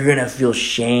 You're going to feel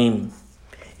shame.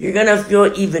 You're going to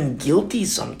feel even guilty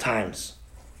sometimes.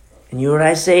 And you know what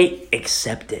I say?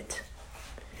 Accept it.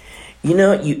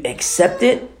 You accept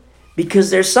it because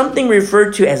there's something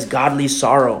referred to as godly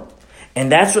sorrow. And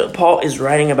that's what Paul is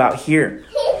writing about here.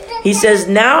 He says,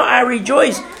 now I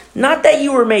rejoice, not that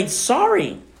you were made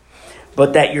sorry,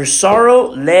 but that your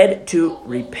sorrow led to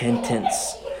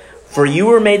repentance. For you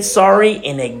were made sorry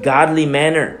in a godly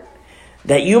manner,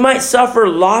 that you might suffer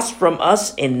loss from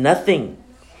us in nothing.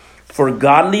 For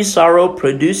godly sorrow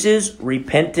produces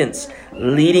repentance,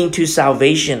 leading to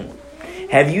salvation.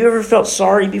 Have you ever felt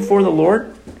sorry before the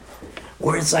Lord?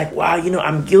 Where it's like, wow,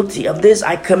 I'm guilty of this.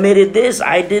 I committed this.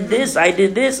 I did this. I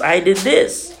did this. I did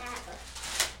this.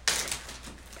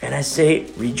 And I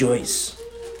say, rejoice.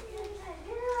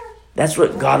 That's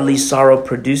what godly sorrow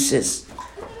produces.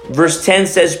 Verse 10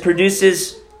 says,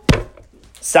 produces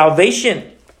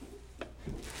salvation.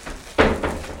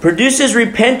 Produces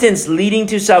repentance leading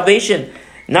to salvation.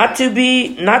 Not to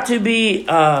be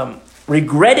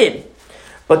regretted.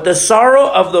 But the sorrow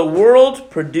of the world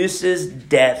produces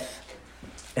death.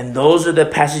 And those are the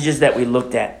passages that we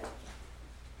looked at.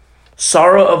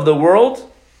 Sorrow of the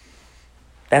world.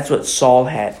 That's what Saul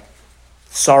had.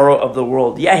 Sorrow of the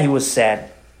world. Yeah, he was sad.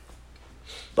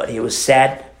 But he was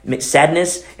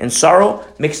sadness and sorrow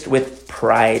mixed with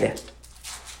pride.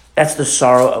 That's the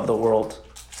sorrow of the world.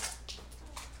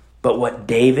 But what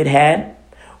David had,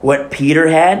 what Peter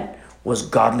had, was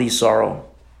godly sorrow.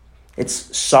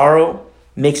 It's sorrow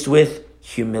mixed with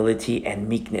humility and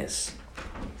meekness.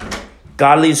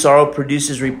 Godly sorrow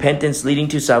produces repentance leading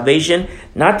to salvation,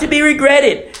 not to be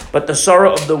regretted, but the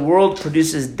sorrow of the world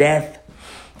produces death.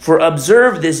 For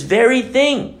observe this very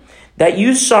thing, that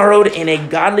you sorrowed in a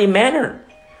godly manner.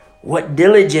 What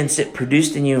diligence it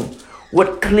produced in you.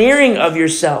 What clearing of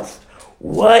yourself.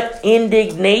 What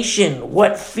indignation.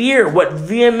 What fear. What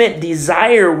vehement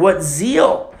desire. What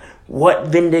zeal. What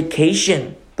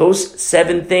vindication. Those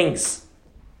 7 things.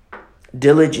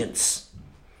 Diligence.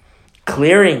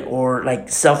 Clearing or like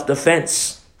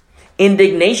self-defense.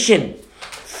 Indignation.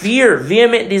 Fear.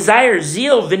 Vehement desire.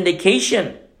 Zeal.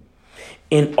 Vindication.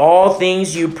 In all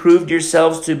things you proved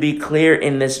yourselves to be clear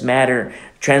in this matter.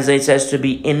 Translates as to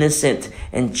be innocent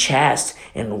and chaste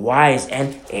and wise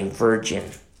and a virgin,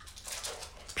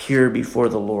 pure before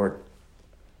the Lord.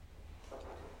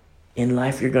 In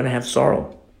life, you're going to have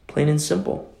sorrow, plain and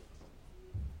simple.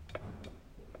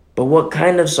 But what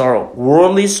kind of sorrow?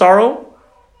 Worldly sorrow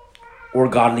or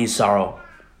godly sorrow?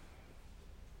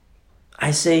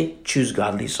 I say choose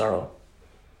godly sorrow.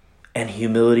 And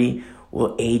humility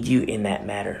will aid you in that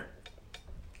matter.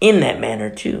 In that manner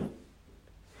too.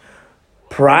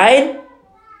 Pride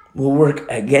will work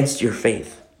against your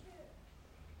faith.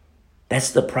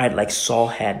 That's the pride like Saul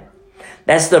had.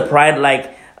 That's the pride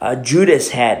like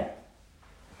Judas had.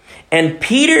 And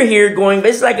Peter here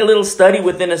this is like a little study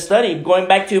within a study, going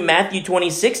back to Matthew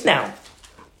 26 now.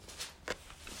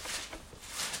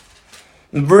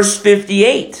 Verse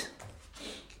 58.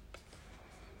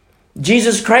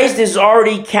 Jesus Christ is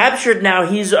already captured now.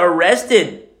 He's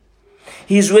arrested.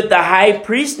 He's with the high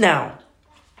priest now.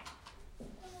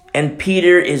 And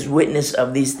Peter is witness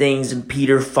of these things. And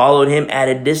Peter followed him at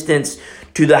a distance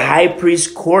to the high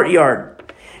priest's courtyard.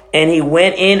 And he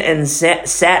went in and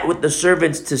sat with the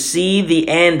servants to see the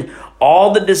end.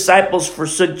 All the disciples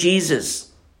forsook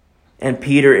Jesus. And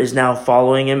Peter is now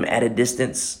following him at a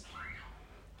distance.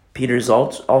 Peter is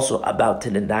also about to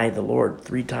deny the Lord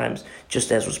 3 times,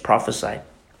 just as was prophesied.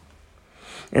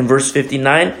 In verse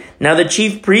 59, now the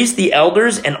chief priests, the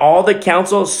elders, and all the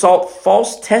council sought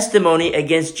false testimony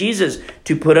against Jesus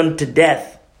to put him to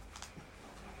death.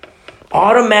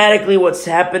 Automatically, what's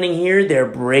happening here? They're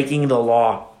breaking the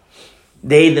law.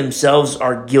 They themselves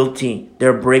are guilty.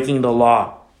 They're breaking the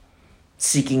law,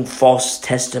 seeking false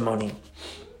testimony.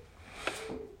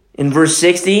 In verse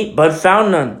 60, but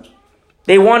found none.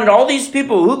 They wanted all these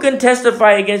people who can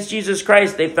testify against Jesus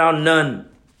Christ. They found none.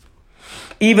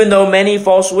 Even though many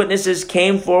false witnesses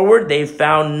came forward, they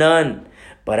found none.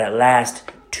 But at last,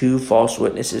 2 false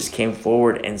witnesses came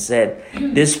forward and said,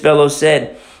 this fellow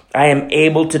said, I am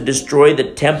able to destroy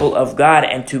the temple of God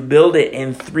and to build it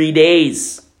in 3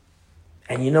 days.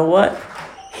 And you know what?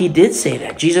 He did say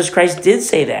that. Jesus Christ did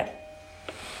say that.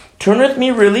 Turn with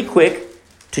me really quick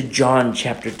to John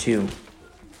chapter 2.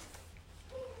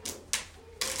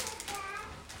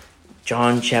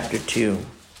 John chapter 2.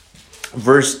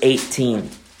 Verse 18.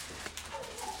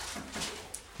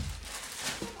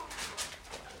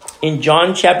 In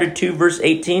John chapter 2, verse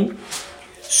 18.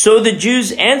 So the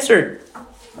Jews answered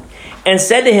and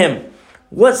said to him,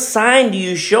 what sign do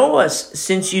you show us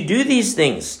since you do these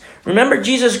things? Remember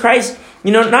Jesus Christ,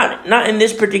 not in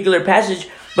this particular passage,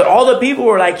 but all the people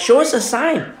were like, show us a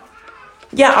sign.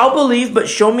 Yeah, I'll believe, but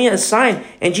show me a sign.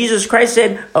 And Jesus Christ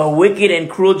said, a wicked and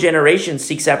cruel generation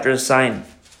seeks after a sign.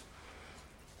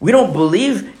 We don't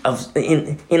believe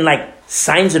in like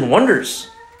signs and wonders.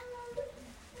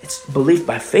 It's belief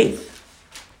by faith.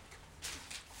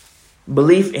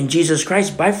 Belief in Jesus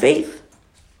Christ by faith.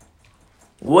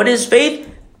 What is faith?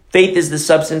 Faith is the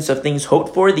substance of things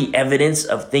hoped for, the evidence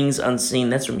of things unseen.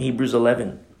 That's from Hebrews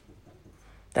 11.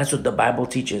 That's what the Bible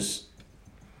teaches.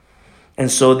 And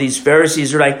so these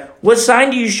Pharisees are like, what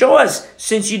sign do you show us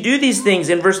since you do these things?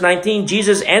 In verse 19,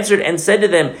 Jesus answered and said to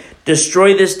them,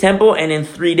 destroy this temple, and in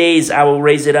 3 days I will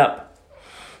raise it up.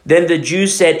 Then the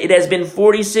Jews said, it has been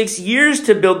 46 years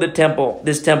to build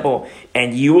this temple,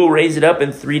 and you will raise it up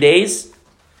in 3 days?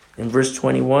 In verse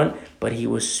 21, but he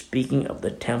was speaking of the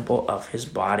temple of his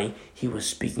body. He was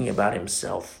speaking about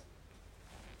himself.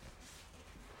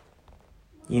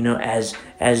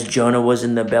 As Jonah was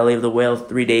in the belly of the whale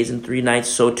 3 days and 3 nights,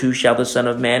 so too shall the Son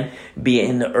of Man be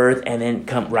in the earth and then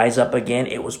rise up again.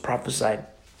 It was prophesied.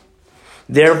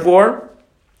 Therefore,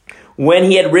 when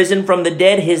he had risen from the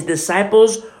dead, his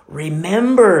disciples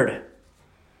remembered.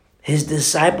 His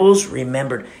disciples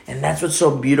remembered. And that's what's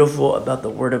so beautiful about the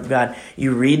Word of God.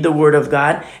 You read the Word of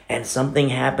God and something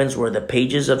happens where the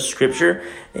pages of Scripture,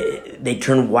 they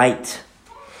turn white.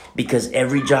 Because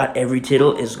every jot, every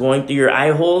tittle is going through your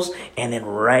eye holes and then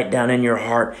right down in your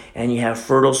heart. And you have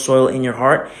fertile soil in your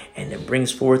heart and it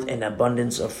brings forth an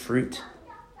abundance of fruit.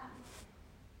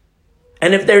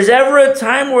 And if there's ever a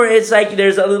time where it's like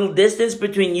there's a little distance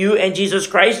between you and Jesus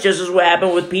Christ, just as what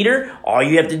happened with Peter, all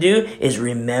you have to do is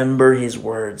remember his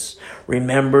words.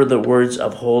 Remember the words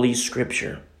of Holy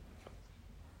Scripture.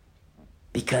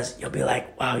 Because you'll be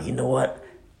like, wow, you know what?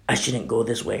 I shouldn't go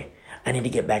this way. I need to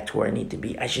get back to where I need to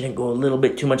be. I shouldn't go a little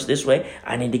bit too much this way.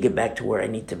 I need to get back to where I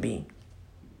need to be.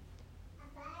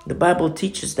 The Bible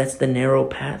teaches that's the narrow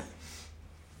path.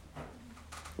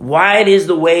 Wide is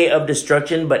the way of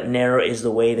destruction, but narrow is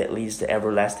the way that leads to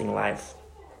everlasting life.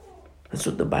 That's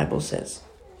what the Bible says.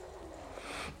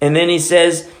 And then he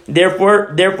says,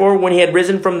 therefore, when he had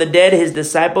risen from the dead, his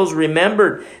disciples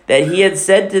remembered that he had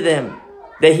said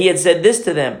this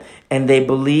to them, and they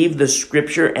believed the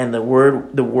scripture and the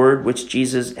word which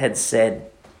Jesus had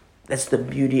said. That's the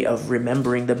beauty of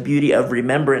remembering, the beauty of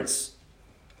remembrance.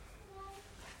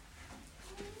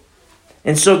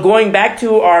 And so going back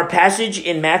to our passage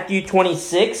in Matthew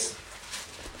 26,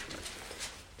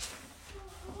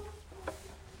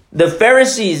 the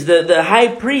Pharisees, the high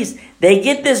priest, they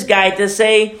get this guy to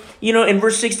say, in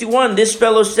verse 61, this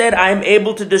fellow said, I am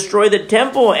able to destroy the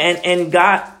temple and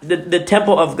God, the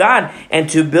temple of God, and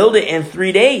to build it in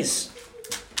 3 days.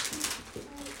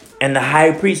 And the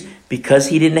high priest, because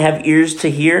he didn't have ears to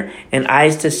hear and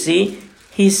eyes to see,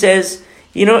 he says,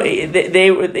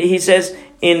 he says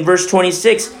in verse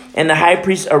 26, and the high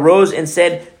priest arose and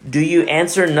said, do you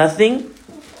answer nothing?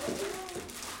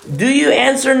 Do you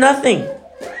answer nothing?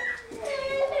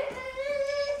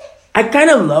 I kind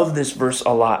of love this verse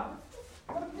a lot.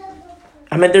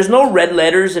 I mean, there's no red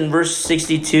letters in verse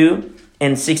 62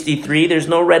 and 63. There's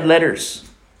no red letters.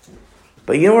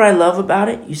 But you know what I love about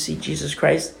it? You see Jesus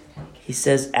Christ, he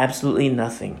says absolutely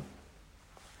nothing.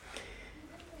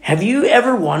 Have you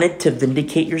ever wanted to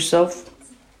vindicate yourself?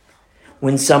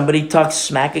 When somebody talks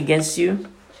smack against you,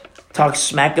 talks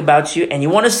smack about you, and you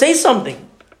want to say something.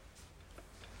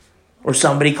 Or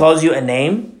somebody calls you a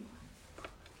name,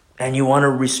 and you want to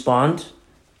respond.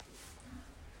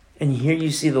 And here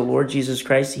you see the Lord Jesus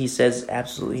Christ, he says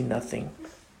absolutely nothing.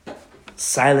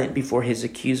 Silent before his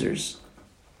accusers.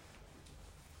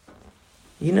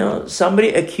 Somebody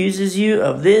accuses you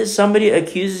of this, somebody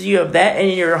accuses you of that, and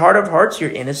in your heart of hearts, you're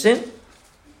innocent.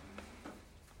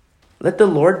 Let the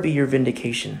Lord be your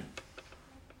vindication.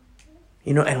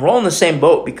 And we're all in the same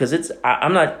boat, because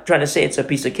I'm not trying to say it's a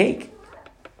piece of cake.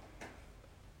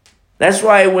 That's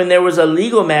why when there was a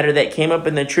legal matter that came up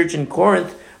in the church in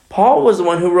Corinth, Paul was the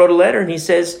one who wrote a letter, and he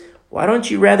says, why don't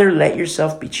you rather let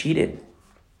yourself be cheated?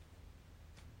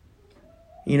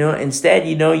 Instead,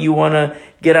 you want to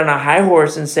get on a high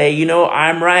horse and say,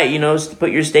 I'm right.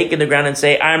 Put your stake in the ground and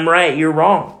say, I'm right, you're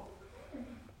wrong.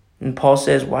 And Paul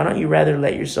says, why don't you rather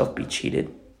let yourself be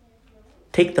cheated?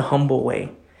 Take the humble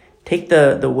way. Take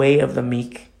the way of the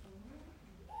meek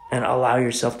and allow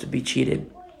yourself to be cheated.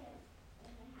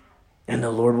 And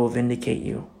the Lord will vindicate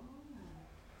you.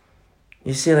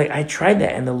 You see, I tried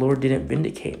that and the Lord didn't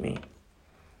vindicate me.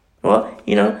 Well,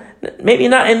 maybe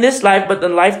not in this life, but the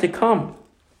life to come.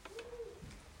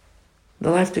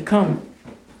 The life to come.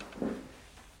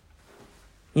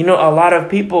 A lot of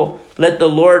people let the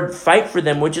Lord fight for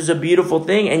them, which is a beautiful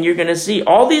thing. And you're going to see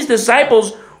all these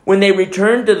disciples, when they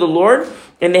return to the Lord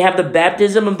and they have the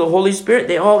baptism of the Holy Spirit,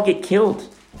 they all get killed.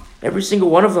 Every single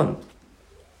one of them.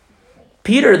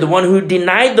 Peter, the one who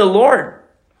denied the Lord.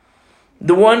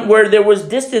 The one where there was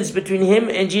distance between him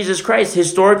and Jesus Christ.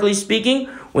 Historically speaking,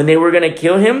 when they were going to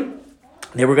kill him,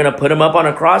 they were going to put him up on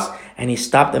a cross, and he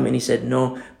stopped them and he said,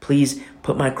 no, please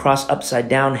put my cross upside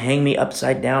down, hang me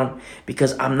upside down,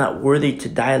 because I'm not worthy to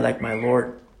die like my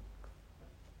Lord.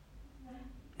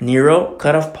 Nero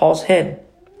cut off Paul's head,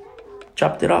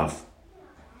 chopped it off.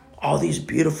 All these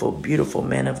beautiful, beautiful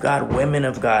men of God, women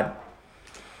of God.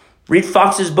 Read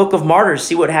Fox's Book of Martyrs,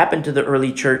 see what happened to the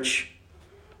early church.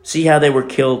 See how they were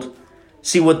killed.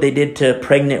 See what they did to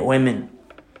pregnant women.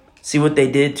 See what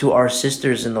they did to our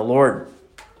sisters in the Lord.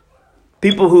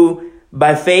 People who,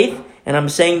 by faith, and I'm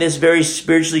saying this very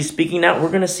spiritually speaking now, we're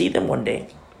going to see them one day.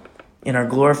 In our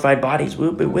glorified bodies,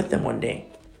 we'll be with them one day.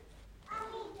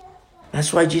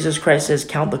 That's why Jesus Christ says,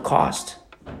 count the cost.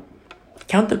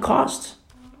 Count the cost.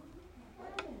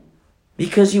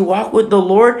 Because you walk with the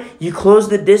Lord, you close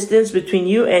the distance between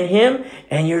you and him,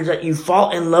 and you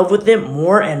fall in love with him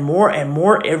more and more and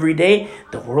more every day.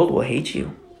 The world will hate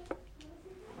you.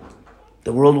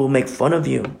 The world will make fun of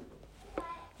you.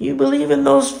 You believe in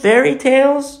those fairy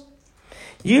tales?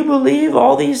 You believe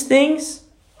all these things?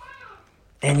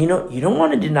 And you don't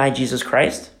want to deny Jesus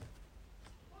Christ.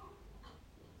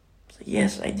 So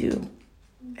yes, I do.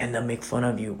 And they'll make fun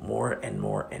of you more and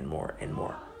more and more and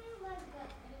more.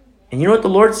 And you know what the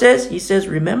Lord says? He says,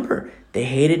 remember, they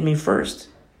hated me first.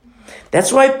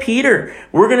 That's why Peter,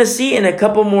 we're going to see in a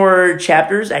couple more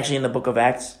chapters, actually in the book of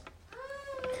Acts,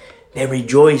 they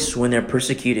rejoice when they're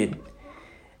persecuted.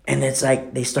 And it's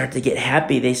like they start to get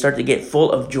happy. They start to get full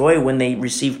of joy when they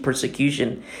receive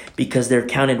persecution because they're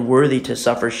counted worthy to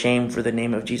suffer shame for the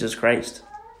name of Jesus Christ.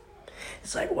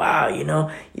 It's like, wow,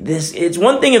 it's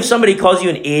one thing if somebody calls you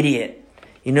an idiot.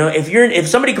 If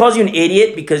somebody calls you an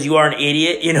idiot because you are an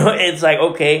idiot, it's like,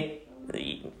 okay,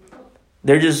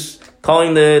 they're just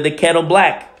calling the kettle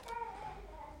black.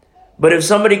 But if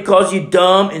somebody calls you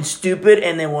dumb and stupid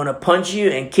and they want to punch you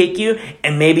and kick you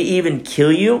and maybe even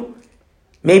kill you,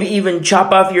 maybe even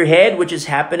chop off your head, which is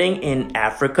happening in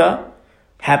Africa,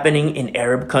 happening in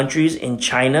Arab countries, in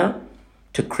China,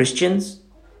 to Christians,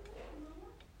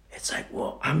 it's like,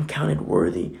 well, I'm counted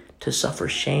worthy to suffer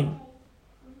shame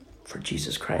for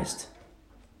Jesus Christ.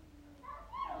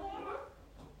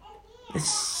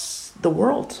 It's the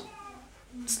world.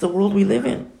 It's the world we live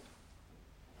in.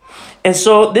 And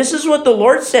so this is what the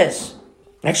Lord says.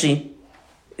 Actually,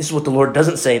 this is what the Lord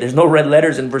doesn't say. There's no red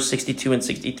letters in verse 62 and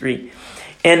 63.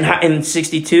 And in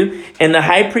 62, and the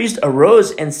high priest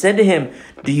arose and said to him,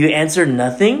 do you answer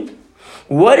nothing?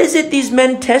 What is it these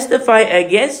men testify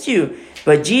against you?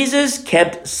 But Jesus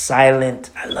kept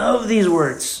silent. I love these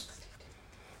words.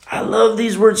 I love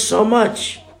these words so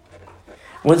much.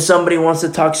 When somebody wants to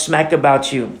talk smack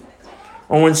about you,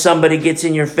 or when somebody gets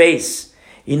in your face,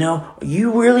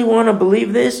 you really want to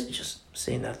believe this? Just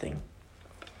say nothing.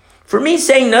 For me,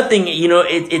 saying nothing,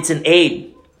 it's an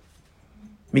aid.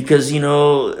 Because,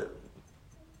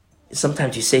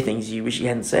 sometimes you say things you wish you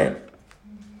hadn't said.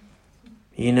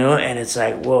 And it's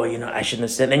like, whoa, I shouldn't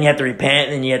have said. Then you have to repent,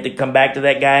 and then you have to come back to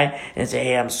that guy and say,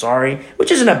 hey, I'm sorry.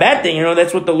 Which isn't a bad thing,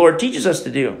 that's what the Lord teaches us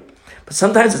to do. But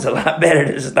sometimes it's a lot better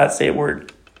to just not say a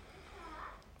word.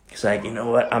 It's like, you know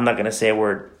what, I'm not going to say a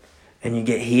word. And you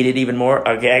get heated even more.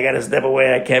 Okay, I got to step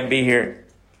away. I can't be here.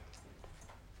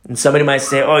 And somebody might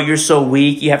say, oh, you're so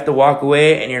weak, you have to walk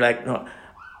away. And you're like, no,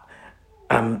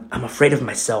 I'm afraid of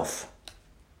myself.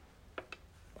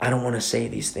 I don't want to say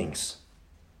these things.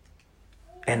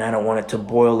 And I don't want it to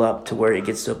boil up to where it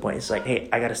gets to a point. It's like, hey,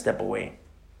 I got to step away.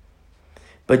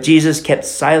 But Jesus kept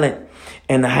silent.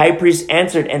 And the high priest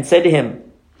answered and said to him,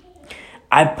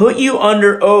 I put you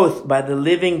under oath by the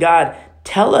living God.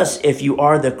 Tell us if you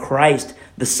are the Christ,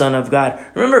 the Son of God.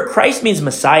 Remember, Christ means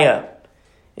Messiah.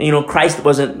 And, Christ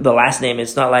wasn't the last name.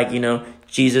 It's not like,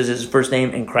 Jesus is his first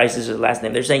name and Christ is his last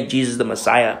name. They're saying Jesus the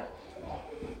Messiah.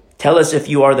 Tell us if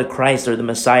you are the Christ or the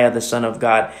Messiah, the Son of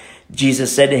God.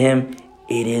 Jesus said to him,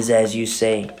 it is as you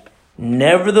say.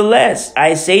 Nevertheless,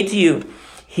 I say to you,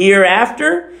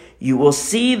 hereafter you will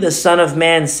see the Son of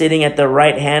Man sitting at the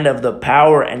right hand of the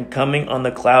power and coming on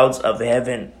the clouds of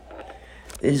heaven.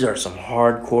 These are some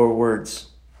hardcore words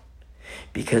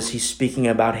because he's speaking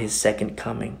about his second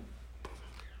coming.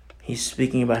 He's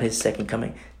speaking about his second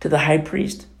coming to the high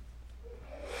priest,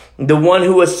 the one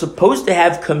who was supposed to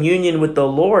have communion with the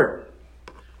Lord,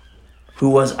 who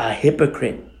was a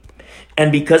hypocrite.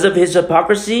 And because of his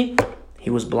hypocrisy, he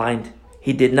was blind.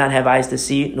 He did not have eyes to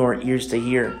see nor ears to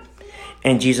hear.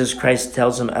 And Jesus Christ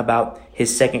tells him about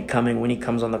his second coming when he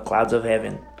comes on the clouds of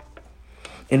heaven.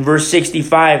 In verse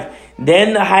 65,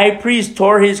 then the high priest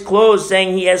tore his clothes,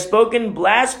 saying, he has spoken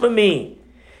blasphemy.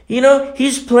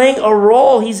 He's playing a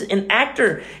role. He's an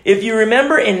actor. If you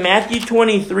remember in Matthew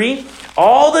 23,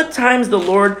 all the times the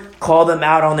Lord called them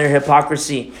out on their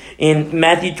hypocrisy. In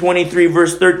Matthew 23,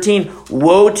 verse 13,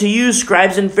 woe to you,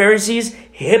 scribes and Pharisees,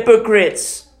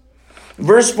 hypocrites.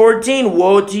 Verse 14,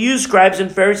 woe to you, scribes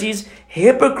and Pharisees,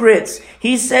 hypocrites.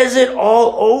 He says it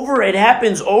all over. It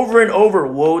happens over and over.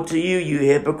 Woe to you, you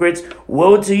hypocrites.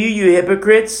 Woe to you, you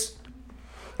hypocrites.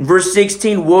 Verse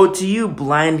 16, woe to you,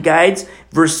 blind guides.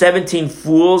 Verse 17,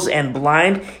 fools and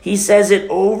blind. He says it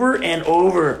over and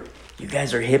over. You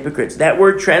guys are hypocrites. That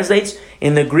word translates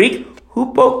in the Greek,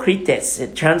 hypokrites.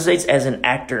 It translates as an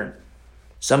actor,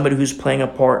 somebody who's playing a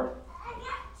part.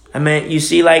 I mean, you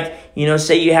see,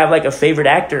 say you have a favorite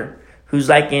actor who's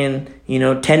in,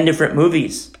 10 different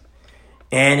movies.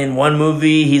 And in one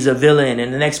movie, he's a villain.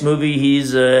 In the next movie,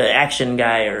 he's an action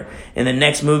guy. Or in the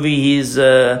next movie, he's,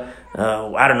 I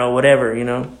don't know, whatever,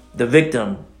 the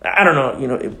victim. I don't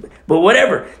know, but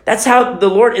whatever. That's how the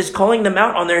Lord is calling them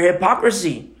out on their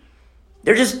hypocrisy.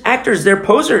 They're just actors. They're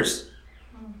posers.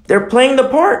 They're playing the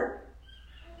part.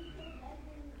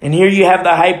 And here you have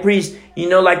the high priest,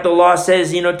 like the law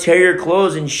says, tear your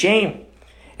clothes in shame.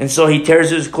 And so he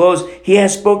tears his clothes. He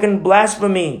has spoken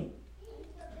blasphemy.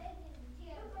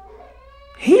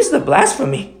 He's the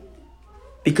blasphemy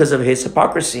because of his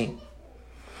hypocrisy.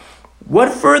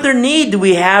 What further need do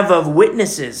we have of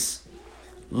witnesses?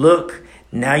 Look,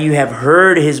 now you have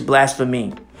heard his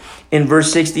blasphemy. In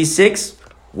verse 66,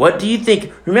 what do you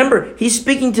think? Remember, he's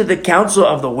speaking to the council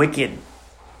of the wicked.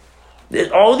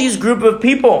 There's all these group of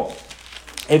people.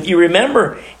 If you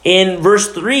remember, in verse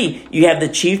 3, you have the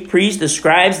chief priests, the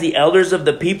scribes, the elders of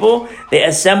the people. They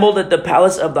assembled at the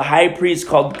palace of the high priest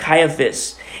called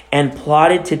Caiaphas and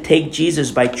plotted to take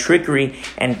Jesus by trickery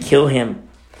and kill him.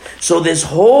 So this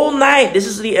whole night, this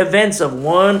is the events of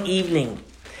one evening.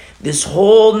 This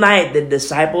whole night, the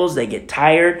disciples, they get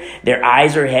tired. Their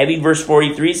eyes are heavy. Verse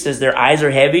 43 says their eyes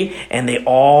are heavy and they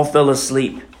all fell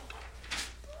asleep.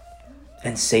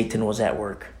 And Satan was at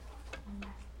work.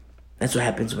 That's what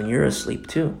happens when you're asleep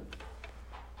too.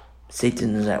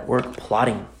 Satan is at work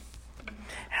plotting.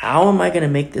 How am I going to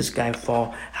make this guy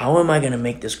fall? How am I going to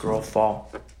make this girl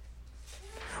fall?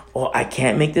 Oh, I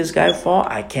can't make this guy fall.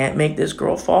 I can't make this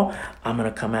girl fall. I'm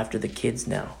going to come after the kids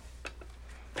now.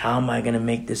 How am I going to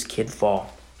make this kid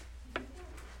fall?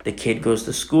 The kid goes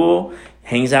to school,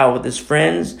 hangs out with his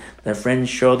friends. The friends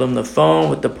show them the phone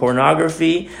with the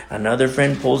pornography. Another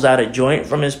friend pulls out a joint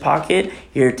from his pocket.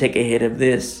 Here, take a hit of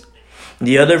this.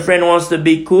 The other friend wants to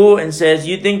be cool and says,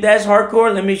 you think that's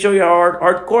hardcore? Let me show you how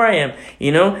hardcore I am,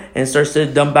 and starts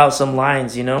to dump out some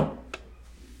lines,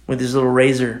 with his little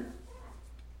razor.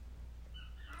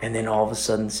 And then all of a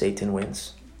sudden, Satan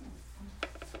wins.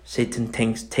 Satan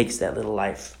takes that little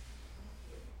life.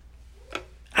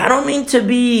 I don't mean to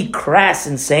be crass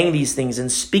in saying these things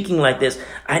and speaking like this.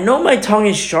 I know my tongue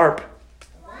is sharp.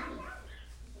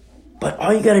 But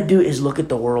all you got to do is look at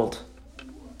the world.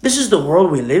 This is the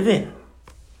world we live in.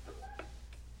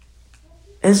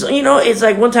 And so, it's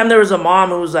like one time there was a mom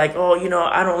who was like, oh,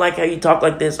 I don't like how you talk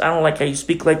like this. I don't like how you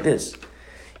speak like this.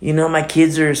 My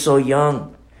kids are so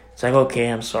young. It's like, okay,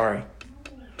 I'm sorry.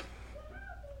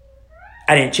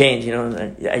 I didn't change,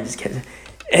 I just kept.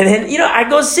 And then, I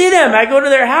go see them. I go to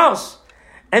their house.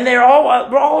 And we're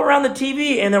all around the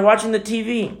TV and they're watching the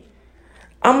TV.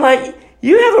 I'm like,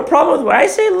 you have a problem with what I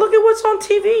say? Look at what's on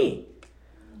TV.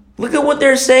 Look at what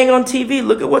they're saying on TV.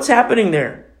 Look at what's happening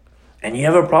there. And you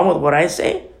have a problem with what I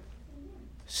say?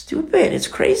 Stupid. It's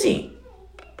crazy.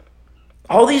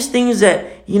 All these things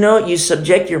that, you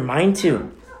subject your mind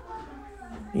to.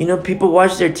 People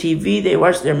watch their TV. They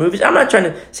watch their movies. I'm not trying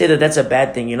to say that that's a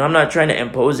bad thing. I'm not trying to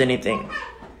impose anything.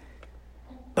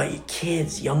 But you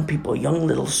kids, young people, young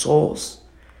little souls,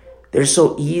 they're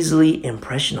so easily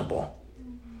impressionable.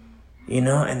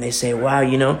 And they say, wow,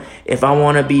 if I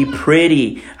want to be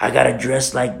pretty, I got to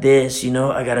dress like this,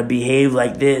 I got to behave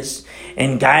like this.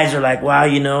 And guys are like, wow,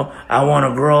 I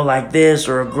want a girl like this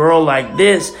or a girl like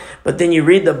this. But then you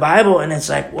read the Bible and it's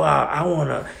like, wow, I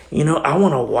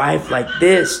want a wife like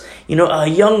this. A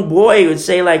young boy would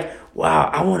say like, wow,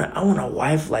 I want a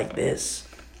wife like this.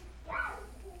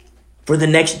 For the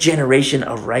next generation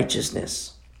of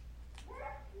righteousness.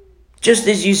 Just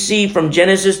as you see from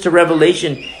Genesis to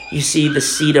Revelation, you see the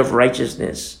seed of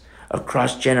righteousness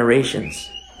across generations.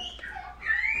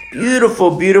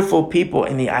 Beautiful, beautiful people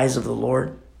in the eyes of the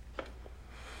Lord.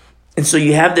 And so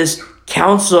you have this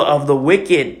counsel of the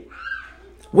wicked.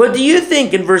 What do you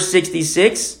think in verse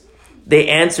 66? They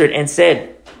answered and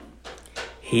said,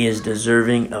 he is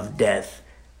deserving of death,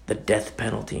 the death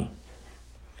penalty.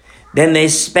 Then they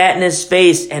spat in his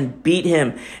face and beat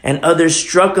him, and others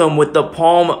struck him with the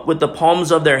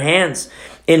palms of their hands.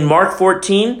 In Mark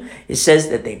 14, it says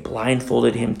that they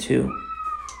blindfolded him too.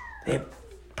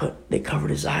 They covered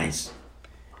his eyes,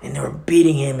 and they were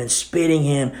beating him and spitting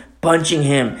him, punching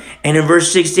him. And in verse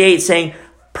 68, saying,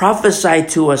 prophesy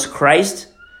to us, Christ.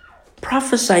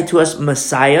 Prophesy to us,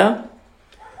 Messiah.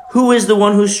 Who is the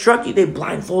one who struck you? They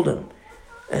blindfold him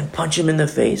and punch him in the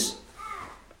face.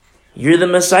 You're the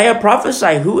Messiah,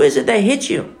 prophesy. Who is it that hit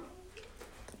you?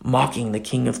 Mocking the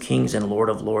King of Kings and Lord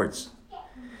of Lords,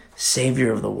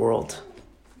 Savior of the world.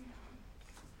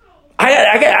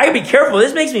 I gotta be careful.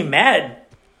 This makes me mad.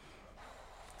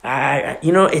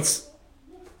 This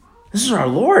is our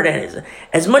Lord.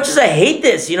 As much as I hate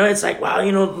this, it's like, wow,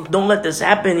 don't let this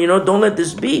happen. Don't let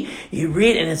this be. You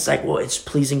read and it's like, well, it's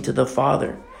pleasing to the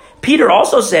Father. Peter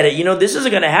also said it, this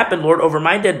isn't going to happen, Lord, over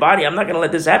my dead body. I'm not going to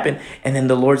let this happen. And then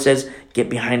the Lord says, get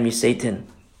behind me, Satan.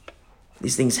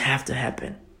 These things have to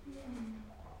happen.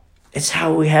 It's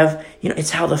how we have,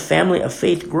 it's how the family of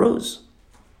faith grows.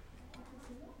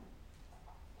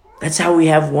 That's how we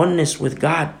have oneness with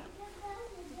God.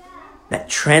 That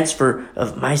transfer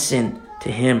of my sin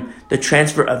to him, the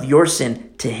transfer of your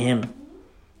sin to him.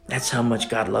 That's how much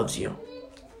God loves you.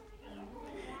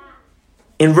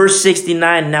 In verse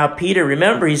 69, now Peter,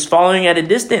 remember, he's following at a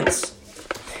distance.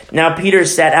 Now Peter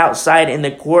sat outside in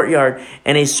the courtyard,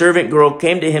 and a servant girl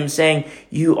came to him saying,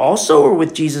 you also were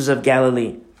with Jesus of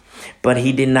Galilee. But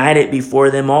he denied it before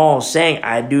them all, saying,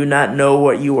 I do not know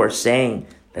what you are saying.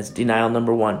 That's denial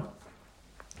number 1.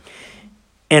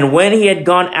 And when he had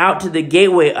gone out to the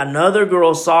gateway, another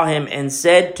girl saw him and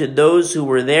said to those who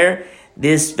were there,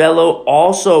 this fellow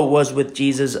also was with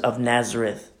Jesus of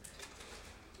Nazareth.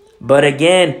 But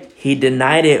again, he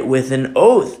denied it with an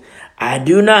oath. I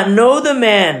do not know the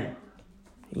man.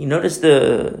 You notice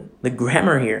the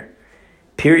grammar here.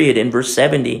 period in verse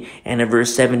 70, and in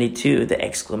verse 72, the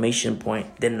exclamation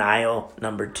point, denial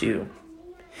number 2.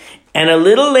 And a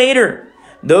little later,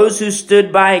 those who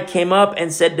stood by came up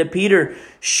and said to Peter,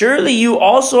 surely you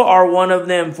also are one of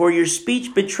them, for your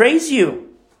speech betrays you.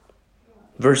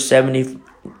 Verse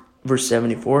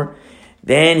 74,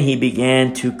 then he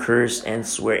began to curse and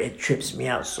swear. It trips me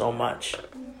out so much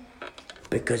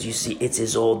because you see, it's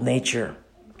his old nature.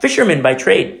 Fisherman by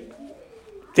trade.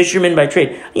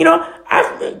 You know,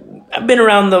 I've been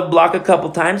around the block a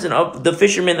couple times, and of the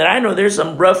fishermen that I know, there's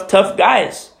some rough, tough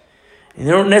guys. And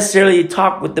they don't necessarily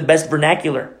talk with the best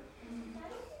vernacular.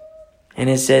 And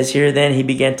it says here, then he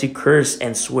began to curse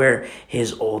and swear.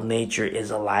 His old nature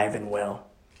is alive and well.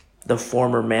 The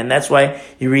former man. That's why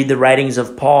you read the writings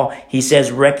of Paul. He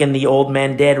says, reckon the old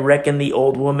man dead, reckon the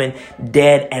old woman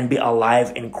dead, and be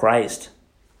alive in Christ.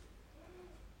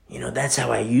 You know, that's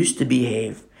how I used to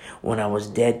behave when I was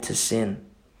dead to sin.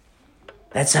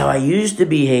 That's how I used to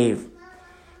behave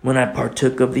when I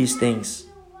partook of these things.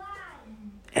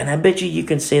 And I bet you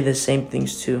can say the same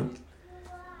things too.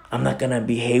 I'm not going to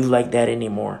behave like that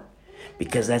anymore,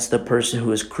 because that's the person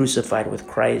who is crucified with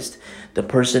Christ. The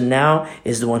person now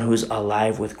is the one who is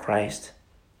alive with Christ,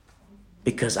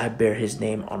 because I bear his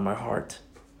name on my heart.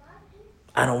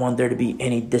 I don't want there to be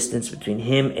any distance between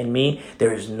him and me.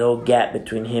 There is no gap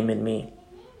between him and me.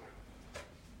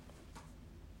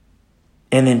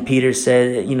 And then Peter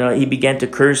said, you know, he began to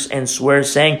curse and swear,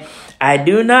 saying, I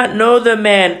do not know the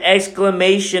man!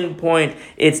 Exclamation point.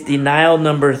 It's denial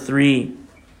number 3.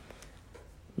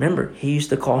 Remember, he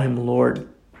used to call him Lord.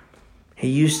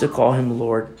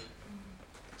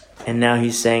 And now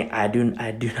he's saying, I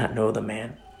do not know the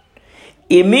man.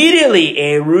 Immediately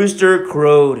a rooster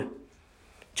crowed.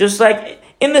 Just like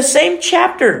in the same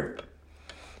chapter.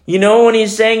 You know, when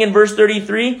he's saying in verse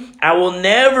 33, I will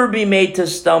never be made to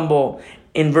stumble.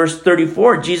 In verse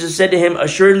 34, Jesus said to him,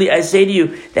 assuredly I say to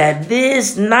you that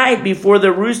this night before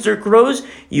the rooster crows,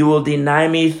 you will deny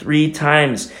me 3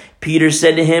 times. Peter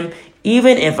said to him,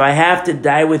 even if I have to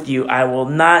die with you, I will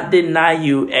not deny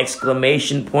you!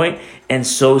 Exclamation point. And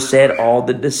so said all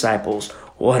the disciples.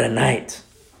 What a night.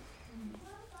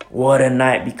 What a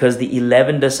night. Because the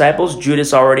 11 disciples,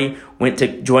 Judas already went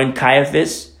to join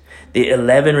Caiaphas. The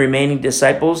 11 remaining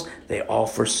disciples, they all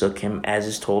forsook him, as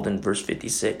is told in verse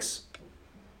 56.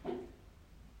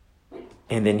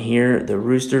 And then here the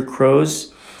rooster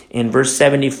crows in verse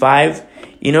 75.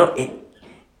 You know,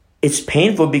 it's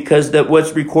painful because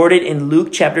what's recorded in Luke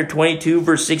chapter 22,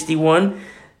 verse 61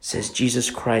 says Jesus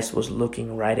Christ was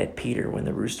looking right at Peter when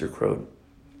the rooster crowed.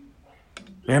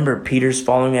 Remember, Peter's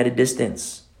following at a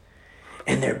distance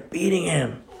and they're beating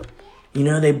him. You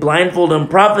know, they blindfold him.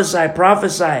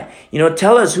 Prophesy. You know,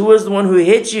 tell us, who was the one who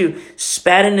hit you?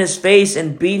 Spat in his face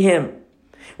and beat him.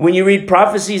 When you read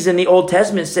prophecies in the Old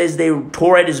Testament, it says they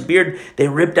tore at his beard. They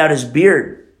ripped out his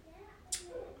beard.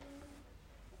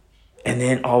 And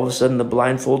then all of a sudden the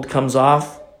blindfold comes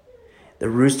off. The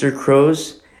rooster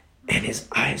crows and his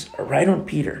eyes are right on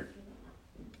Peter.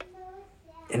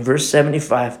 In verse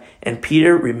 75, and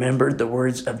Peter remembered the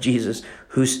words of Jesus,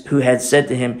 who had said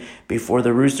to him, before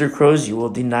the rooster crows, you will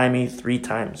deny me 3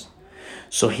 times.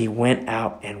 So he went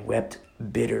out and wept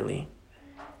bitterly.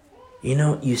 You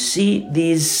know, you see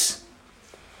these,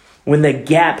 when the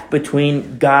gap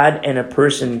between God and a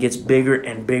person gets bigger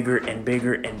and bigger and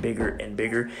bigger and bigger and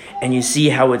bigger, and you see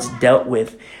how it's dealt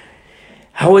with,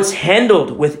 how it's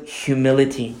handled with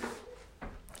humility.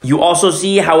 You also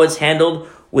see how it's handled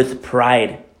with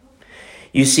pride.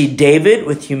 You see David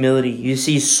with humility. You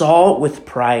see Saul with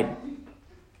pride.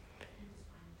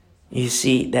 You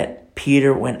see that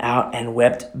Peter went out and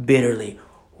wept bitterly.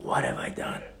 What have I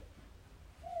done?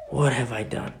 What have I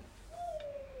done?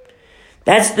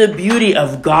 That's the beauty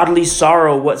of godly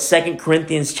sorrow, what 2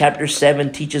 Corinthians chapter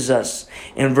 7 teaches us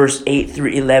in verse 8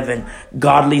 through 11.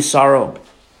 Godly sorrow.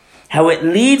 How it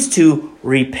leads to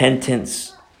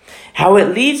repentance. How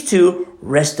it leads to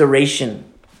restoration.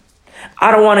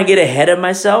 I don't want to get ahead of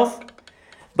myself,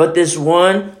 but this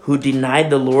one who denied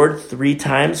the Lord 3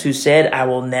 times, who said, I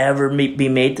will never be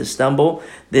made to stumble,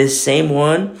 this same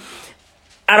one,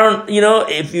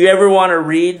 if you ever want to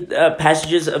read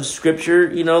passages of scripture,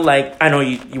 like, I know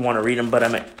you want to read them, but I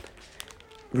might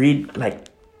read like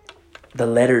the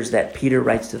letters that Peter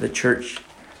writes to the church.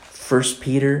 1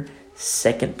 Peter,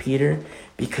 2 Peter,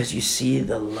 because you see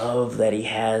the love that he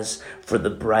has for the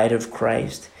bride of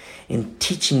Christ in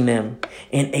teaching them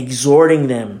and exhorting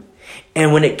them.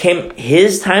 And when it came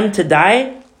his time to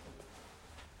die,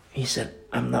 he said,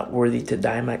 I'm not worthy to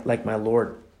die like my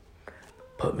Lord.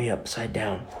 Put me upside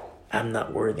down. I'm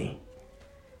not worthy.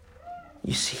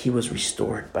 You see, he was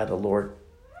restored by the Lord.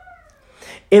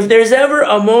 If there's ever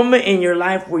a moment in your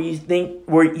life where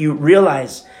you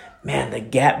realize, man, the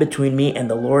gap between me and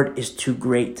the Lord is too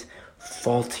great,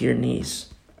 fall to your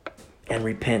knees and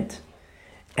repent.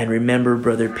 And remember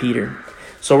Brother Peter.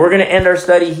 So we're going to end our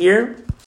study here.